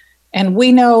pushing. And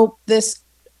we know this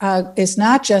is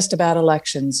not just about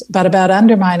elections, but about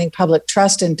undermining public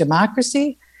trust in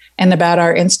democracy and about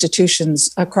our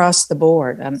institutions across the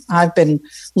board. And I've been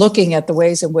looking at the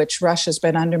ways in which Russia's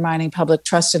been undermining public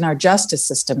trust in our justice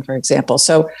system, for example.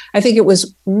 So I think it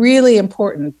was really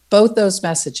important, both those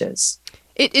messages.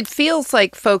 It feels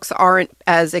like folks aren't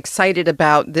as excited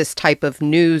about this type of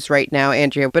news right now,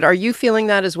 Andrea, but are you feeling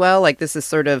that as well? Like this is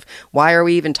sort of, why are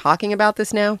we even talking about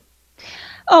this now?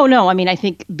 Oh, no. I mean, I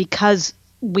think because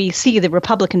we see the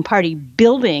Republican Party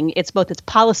building both its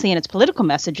policy and its political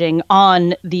messaging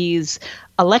on these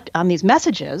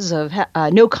messages of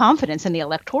no confidence in the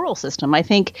electoral system. I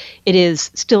think it is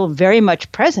still very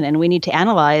much present, and we need to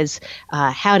analyze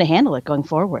how to handle it going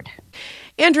forward.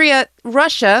 Andrea,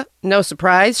 Russia, no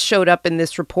surprise, showed up in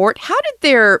this report. How did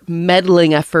their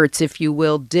meddling efforts, if you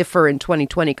will, differ in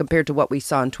 2020 compared to what we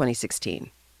saw in 2016?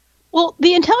 Well,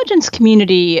 the intelligence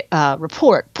community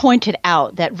report pointed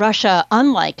out that Russia,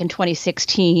 unlike in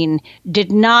 2016,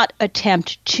 did not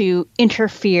attempt to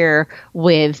interfere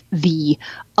with the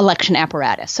election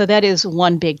apparatus. So that is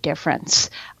one big difference.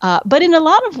 But in a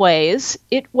lot of ways,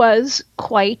 it was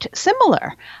quite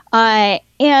similar. And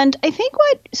I think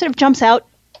what sort of jumps out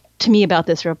to me about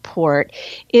this report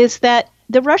is that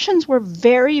the Russians were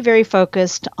very, very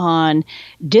focused on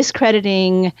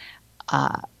discrediting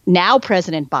now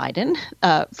President Biden.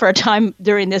 For a time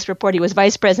during this report, he was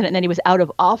vice president and then he was out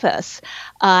of office,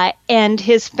 and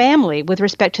his family with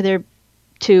respect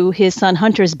to his son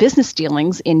Hunter's business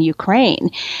dealings in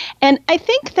Ukraine. And I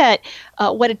think that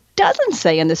what it doesn't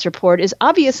say in this report is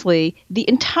obviously the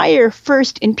entire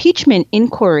first impeachment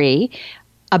inquiry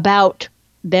about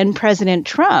then President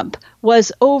Trump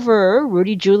was over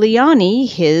Rudy Giuliani,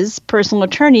 his personal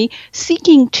attorney,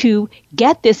 seeking to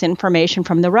get this information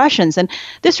from the Russians. And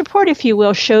this report, if you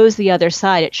will, shows the other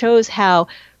side. It shows how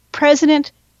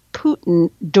President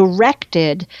Putin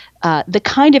directed the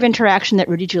kind of interaction that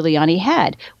Rudy Giuliani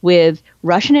had with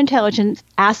Russian intelligence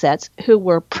assets who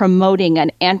were promoting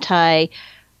an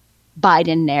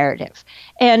anti-Biden narrative.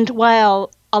 And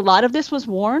while a lot of this was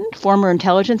warned, former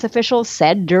intelligence officials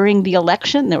said during the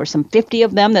election, there were some 50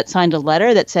 of them that signed a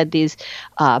letter that said these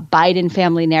Biden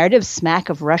family narratives smack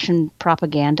of Russian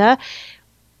propaganda.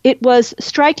 It was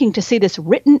striking to see this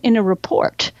written in a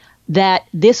report that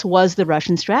this was the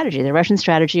Russian strategy. The Russian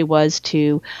strategy was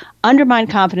to undermine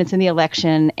confidence in the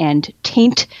election and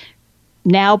taint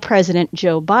now President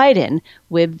Joe Biden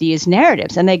with these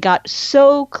narratives. And they got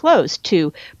so close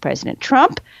to President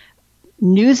Trump,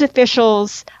 news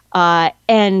officials,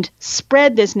 and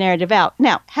spread this narrative out.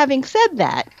 Now, having said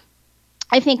that,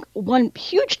 I think one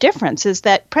huge difference is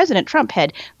that President Trump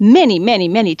had many, many,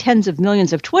 many tens of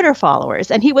millions of Twitter followers,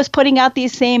 and he was putting out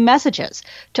these same messages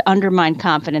to undermine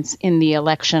confidence in the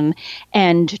election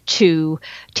and to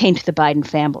taint the Biden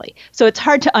family. So it's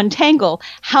hard to untangle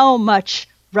how much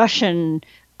Russian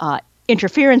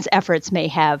interference efforts may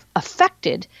have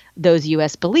affected those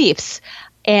U.S. beliefs.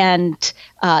 And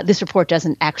this report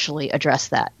doesn't actually address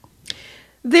that.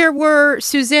 There were,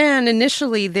 Suzanne,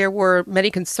 initially there were many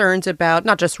concerns about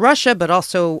not just Russia, but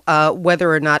also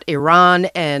whether or not Iran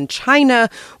and China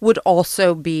would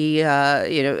also be,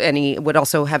 would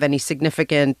also have any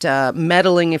significant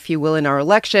meddling, if you will, in our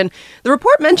election. The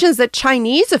report mentions that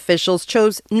Chinese officials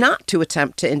chose not to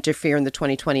attempt to interfere in the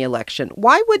 2020 election.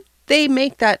 Why would they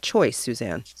make that choice,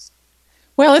 Suzanne?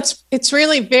 Well, it's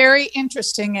really very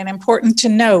interesting and important to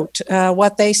note.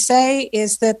 What they say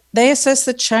is that they assess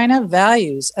that China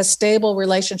values a stable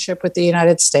relationship with the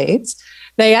United States.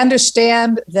 They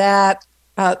understand that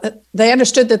they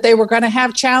understood that they were going to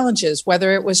have challenges,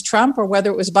 whether it was Trump or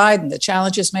whether it was Biden. The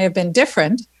challenges may have been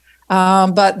different,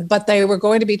 but they were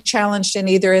going to be challenged in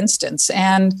either instance,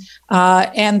 and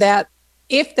that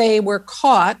if they were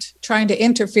caught trying to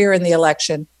interfere in the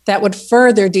election, that would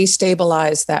further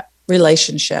destabilize that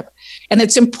relationship. And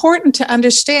it's important to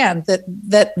understand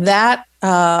that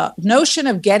notion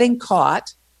of getting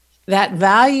caught, that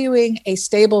valuing a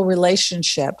stable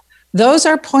relationship, those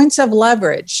are points of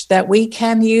leverage that we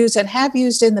can use and have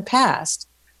used in the past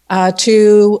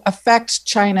to affect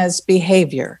China's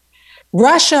behavior.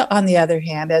 Russia, on the other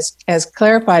hand, as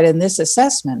clarified in this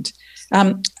assessment,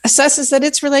 assesses that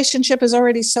its relationship is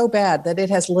already so bad that it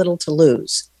has little to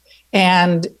lose.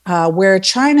 And where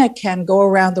China can go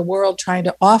around the world trying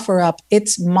to offer up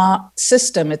its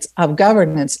system of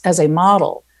governance as a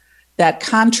model that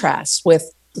contrasts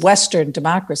with Western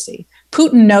democracy,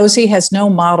 Putin knows he has no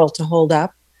model to hold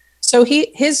up. So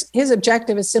his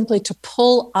objective is simply to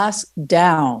pull us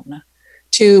down,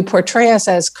 to portray us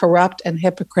as corrupt and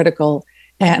hypocritical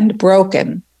and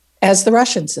broken as the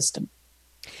Russian system.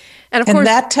 And of course,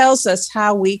 that tells us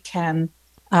how we can,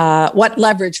 what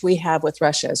leverage we have with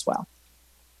Russia as well.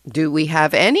 Do we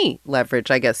have any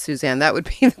leverage, I guess, Suzanne? That would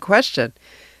be the question.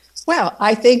 Well,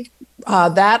 I think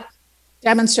that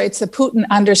demonstrates that Putin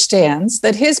understands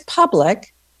that his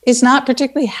public is not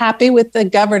particularly happy with the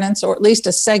governance, or at least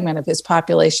a segment of his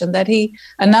population that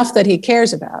he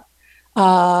cares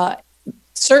about.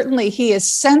 Certainly, he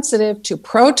is sensitive to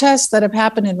protests that have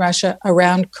happened in Russia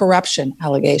around corruption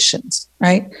allegations,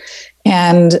 right?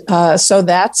 And so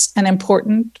that's an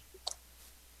important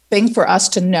thing for us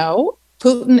to know.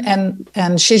 Putin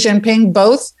and Xi Jinping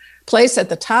both place at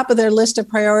the top of their list of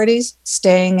priorities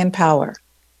staying in power.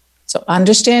 So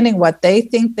understanding what they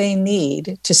think they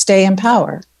need to stay in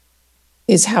power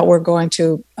is how we're going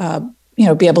to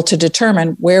be able to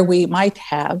determine where we might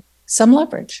have some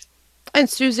leverage. And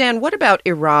Suzanne, what about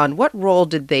Iran? What role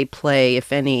did they play,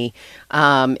 if any,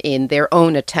 in their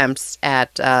own attempts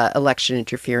at election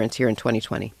interference here in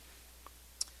 2020?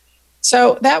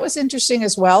 So that was interesting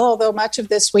as well, although much of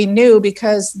this we knew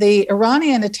because the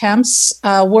Iranian attempts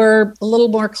were a little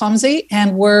more clumsy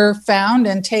and were found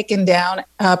and taken down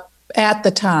at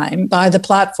the time by the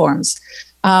platforms.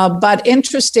 But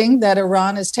interesting that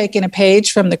Iran has taken a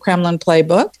page from the Kremlin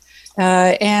playbook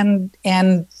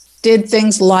and did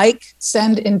things like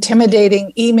send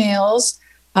intimidating emails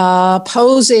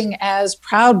posing as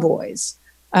Proud Boys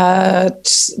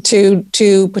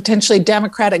to potentially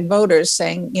Democratic voters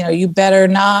saying, you better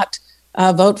not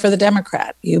vote for the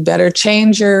Democrat. You better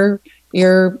change your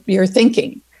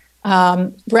thinking.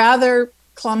 Rather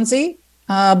clumsy,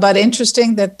 but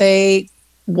interesting that they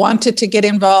wanted to get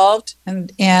involved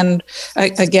and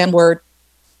again, we're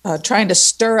trying to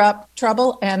stir up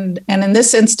trouble and in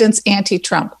this instance,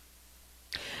 anti-Trump.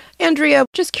 Andrea,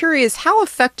 just curious, how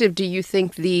effective do you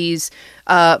think these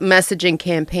messaging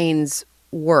campaigns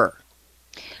were?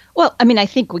 Well, I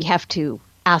think we have to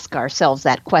ask ourselves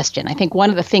that question. I think one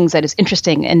of the things that is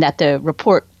interesting and that the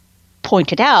report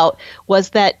pointed out was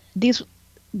that these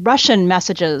Russian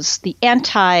messages, the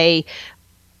anti-U.S.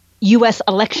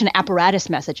 election apparatus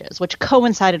messages, which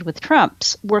coincided with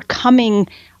Trump's, were coming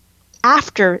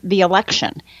after the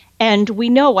election. And we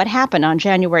know what happened on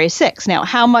January 6th. Now,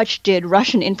 how much did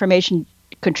Russian information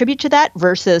contribute to that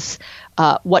versus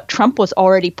what Trump was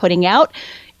already putting out?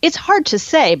 It's hard to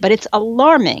say, but it's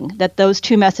alarming that those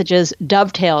two messages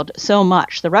dovetailed so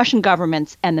much, the Russian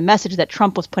government's and the message that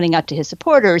Trump was putting out to his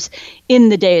supporters in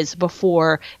the days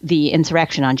before the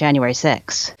insurrection on January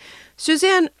 6th.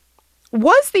 Suzanne,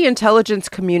 was the intelligence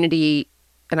community,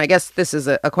 and I guess this is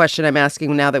a question I'm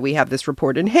asking now that we have this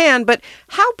report in hand, but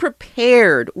how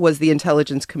prepared was the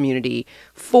intelligence community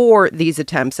for these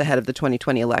attempts ahead of the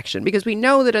 2020 election? Because we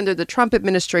know that under the Trump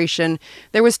administration,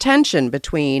 there was tension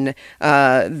between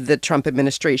the Trump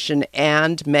administration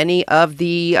and many of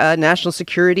the national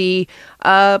security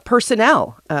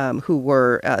personnel who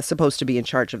were supposed to be in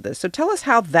charge of this. So tell us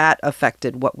how that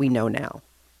affected what we know now.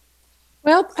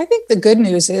 Well, I think the good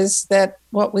news is that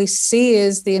what we see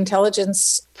is the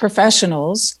intelligence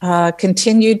professionals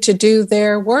continued to do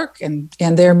their work and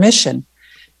their mission.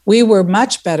 We were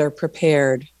much better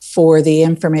prepared for the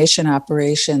information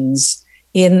operations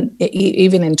even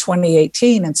in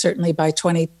 2018 and certainly by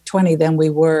 2020 than we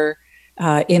were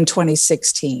in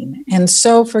 2016. And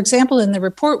so, for example, in the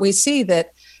report, we see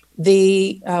that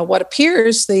what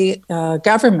appears the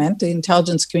government, the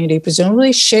intelligence community,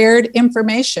 presumably shared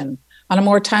information on a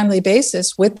more timely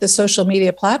basis with the social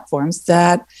media platforms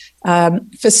that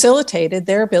facilitated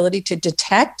their ability to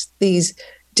detect these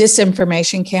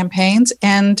disinformation campaigns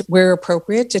and, where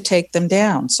appropriate, to take them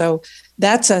down. So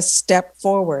that's a step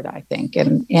forward, I think.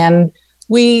 And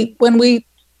when we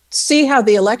see how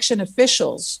the election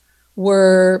officials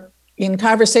were in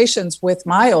conversations with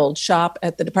my old shop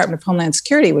at the Department of Homeland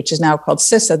Security, which is now called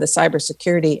CISA, the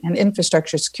Cybersecurity and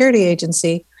Infrastructure Security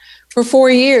Agency, for 4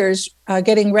 years,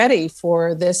 getting ready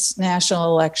for this national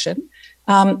election,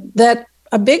 that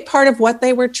a big part of what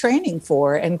they were training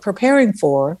for and preparing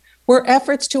for were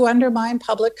efforts to undermine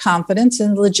public confidence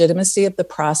in the legitimacy of the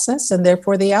process and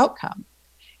therefore the outcome.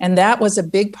 And that was a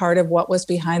big part of what was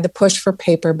behind the push for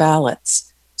paper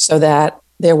ballots, so that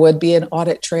there would be an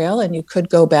audit trail and you could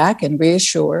go back and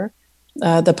reassure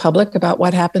the public about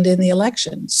what happened in the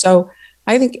election. So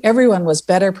I think everyone was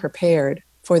better prepared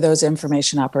for those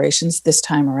information operations this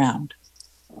time around.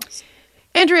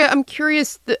 Andrea, I'm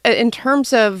curious in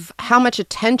terms of how much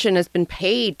attention has been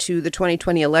paid to the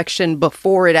 2020 election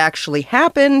before it actually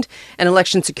happened, and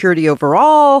election security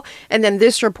overall, and then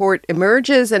this report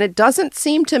emerges and it doesn't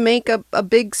seem to make a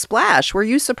big splash. Were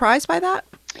you surprised by that?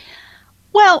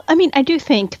 Well, I mean, I do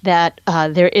think that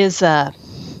there is no.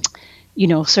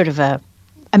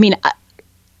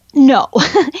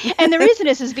 And the reason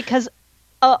is because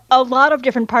a lot of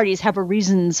different parties have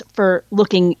reasons for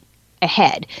looking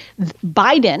ahead.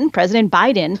 President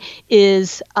Biden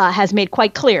has made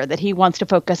quite clear that he wants to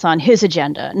focus on his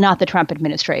agenda, not the Trump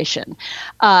administration.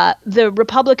 The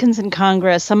Republicans in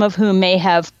Congress, some of whom may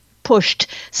have pushed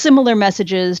similar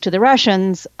messages to the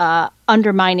Russians,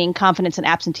 undermining confidence in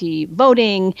absentee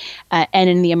voting and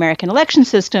in the American election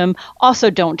system,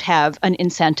 also don't have an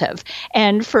incentive.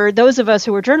 And for those of us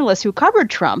who were journalists who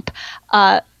covered Trump,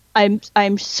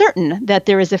 I'm certain that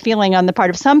there is a feeling on the part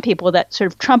of some people that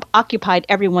sort of Trump occupied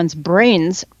everyone's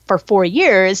brains for 4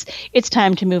 years. It's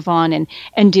time to move on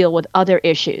and deal with other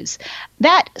issues.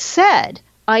 That said,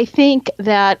 I think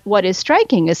that what is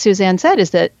striking, as Suzanne said, is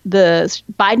that the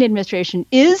Biden administration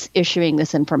is issuing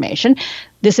this information.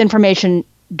 This information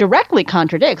directly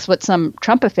contradicts what some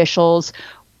Trump officials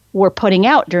were putting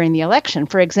out during the election.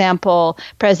 For example,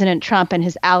 President Trump and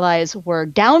his allies were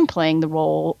downplaying the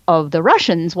role of the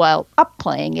Russians while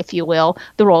upplaying, if you will,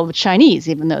 the role of the Chinese,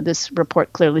 even though this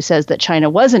report clearly says that China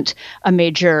wasn't a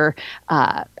major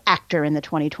actor in the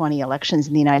 2020 elections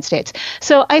in the United States.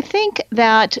 So I think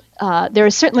that there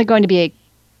is certainly going to be a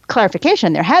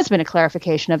clarification. There has been a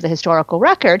clarification of the historical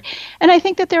record. And I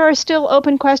think that there are still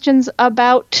open questions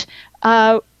about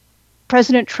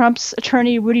President Trump's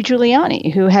attorney, Rudy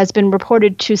Giuliani, who has been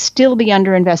reported to still be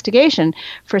under investigation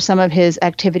for some of his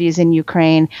activities in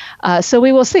Ukraine. So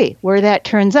we will see where that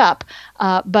turns up.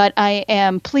 But I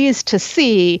am pleased to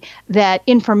see that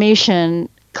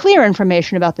clear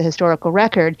information about the historical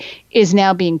record is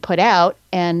now being put out.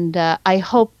 And I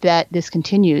hope that this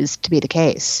continues to be the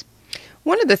case.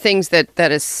 One of the things that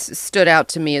has stood out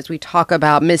to me as we talk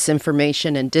about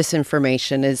misinformation and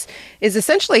disinformation is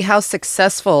essentially how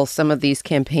successful some of these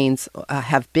campaigns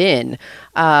have been.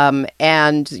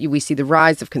 And we see the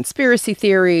rise of conspiracy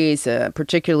theories,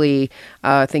 particularly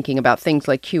thinking about things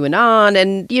like QAnon,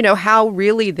 and, how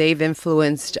really they've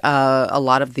influenced a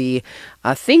lot of the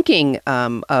thinking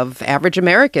of average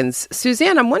Americans.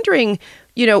 Suzanne, I'm wondering,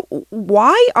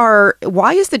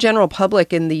 why is the general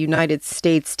public in the United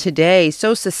States today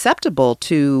so susceptible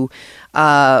to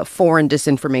foreign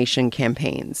disinformation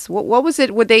campaigns? What was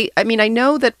it? I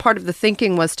know that part of the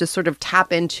thinking was to sort of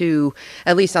tap into,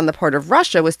 at least on the part of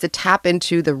Russia, was to tap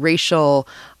into the racial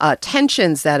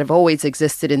tensions that have always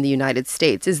existed in the United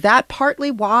States. Is that partly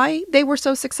why they were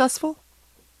so successful?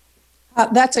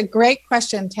 That's a great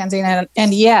question, Tanzina.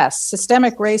 And yes,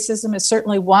 systemic racism is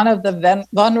certainly one of the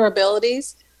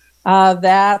vulnerabilities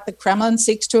that the Kremlin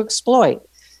seeks to exploit.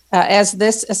 As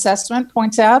this assessment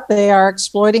points out, they are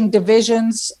exploiting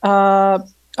divisions, much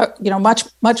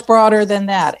broader than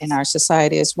that in our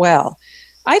society as well.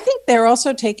 I think they're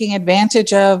also taking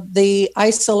advantage of the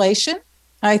isolation.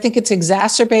 I think it's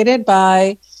exacerbated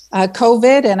by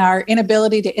COVID and our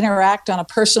inability to interact on a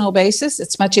personal basis.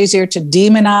 It's much easier to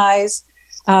demonize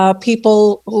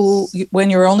people when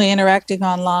you're only interacting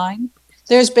online.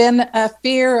 There's been a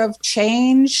fear of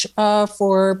change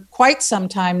for quite some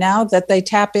time now that they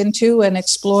tap into and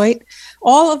exploit.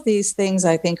 All of these things,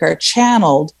 I think, are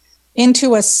channeled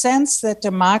into a sense that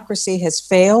democracy has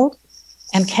failed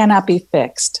and cannot be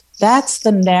fixed. That's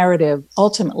the narrative,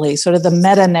 ultimately, sort of the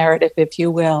meta-narrative, if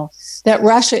you will, that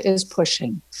Russia is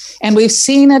pushing. And we've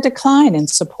seen a decline in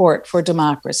support for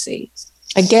democracy.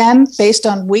 Again, based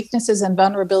on weaknesses and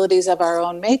vulnerabilities of our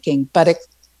own making, but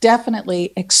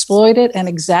definitely exploited and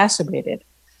exacerbated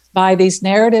by these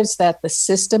narratives that the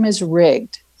system is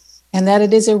rigged and that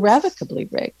it is irrevocably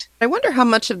rigged. I wonder how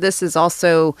much of this is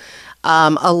also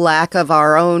a lack of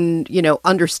our own,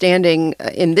 understanding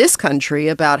in this country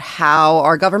about how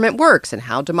our government works and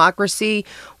how democracy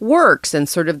works, and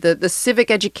sort of the civic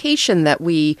education that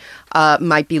we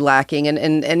might be lacking,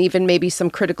 and even maybe some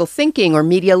critical thinking or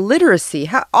media literacy.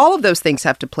 All of those things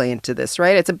have to play into this,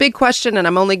 right? It's a big question, and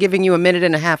I'm only giving you a minute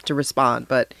and a half to respond,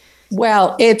 but...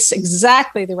 Well, it's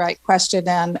exactly the right question,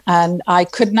 and I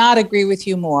could not agree with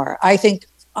you more. I think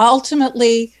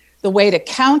ultimately the way to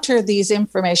counter these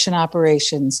information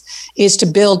operations is to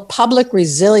build public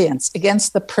resilience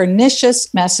against the pernicious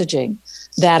messaging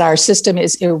that our system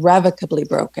is irrevocably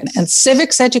broken. And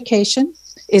civics education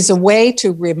is a way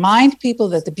to remind people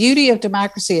that the beauty of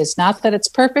democracy is not that it's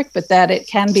perfect, but that it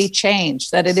can be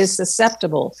changed, that it is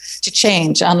susceptible to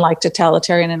change, unlike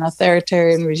totalitarian and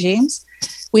authoritarian regimes.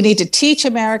 We need to teach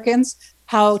Americans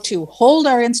how to hold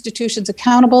our institutions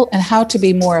accountable and how to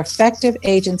be more effective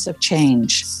agents of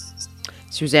change.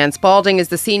 Suzanne Spalding is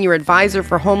the Senior Advisor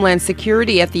for Homeland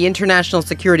Security at the International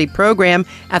Security Program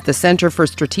at the Center for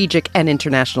Strategic and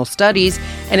International Studies.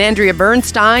 And Andrea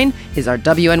Bernstein is our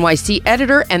WNYC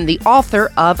editor and the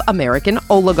author of American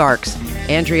Oligarchs.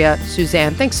 Andrea,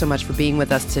 Suzanne, thanks so much for being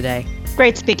with us today.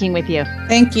 Great speaking with you.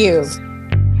 Thank you.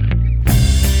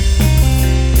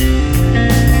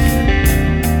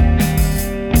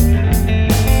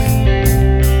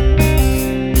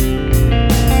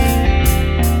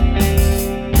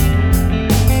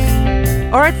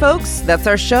 All right, folks, that's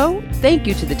our show. Thank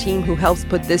you to the team who helps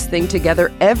put this thing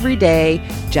together every day.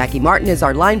 Jackie Martin is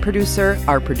our line producer.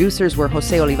 Our producers were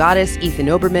Jose Olivares, Ethan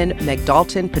Oberman, Meg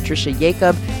Dalton, Patricia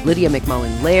Jacob, Lydia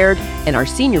McMullen-Laird, and our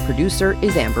senior producer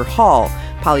is Amber Hall.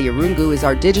 Polly Arungu is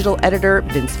our digital editor.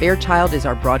 Vince Fairchild is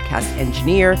our broadcast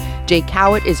engineer. Jay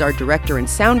Cowett is our director and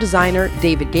sound designer.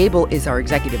 David Gable is our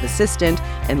executive assistant.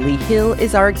 And Lee Hill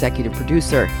is our executive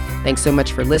producer. Thanks so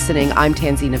much for listening. I'm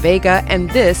Tanzina Vega, and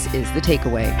this is The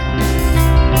Takeaway.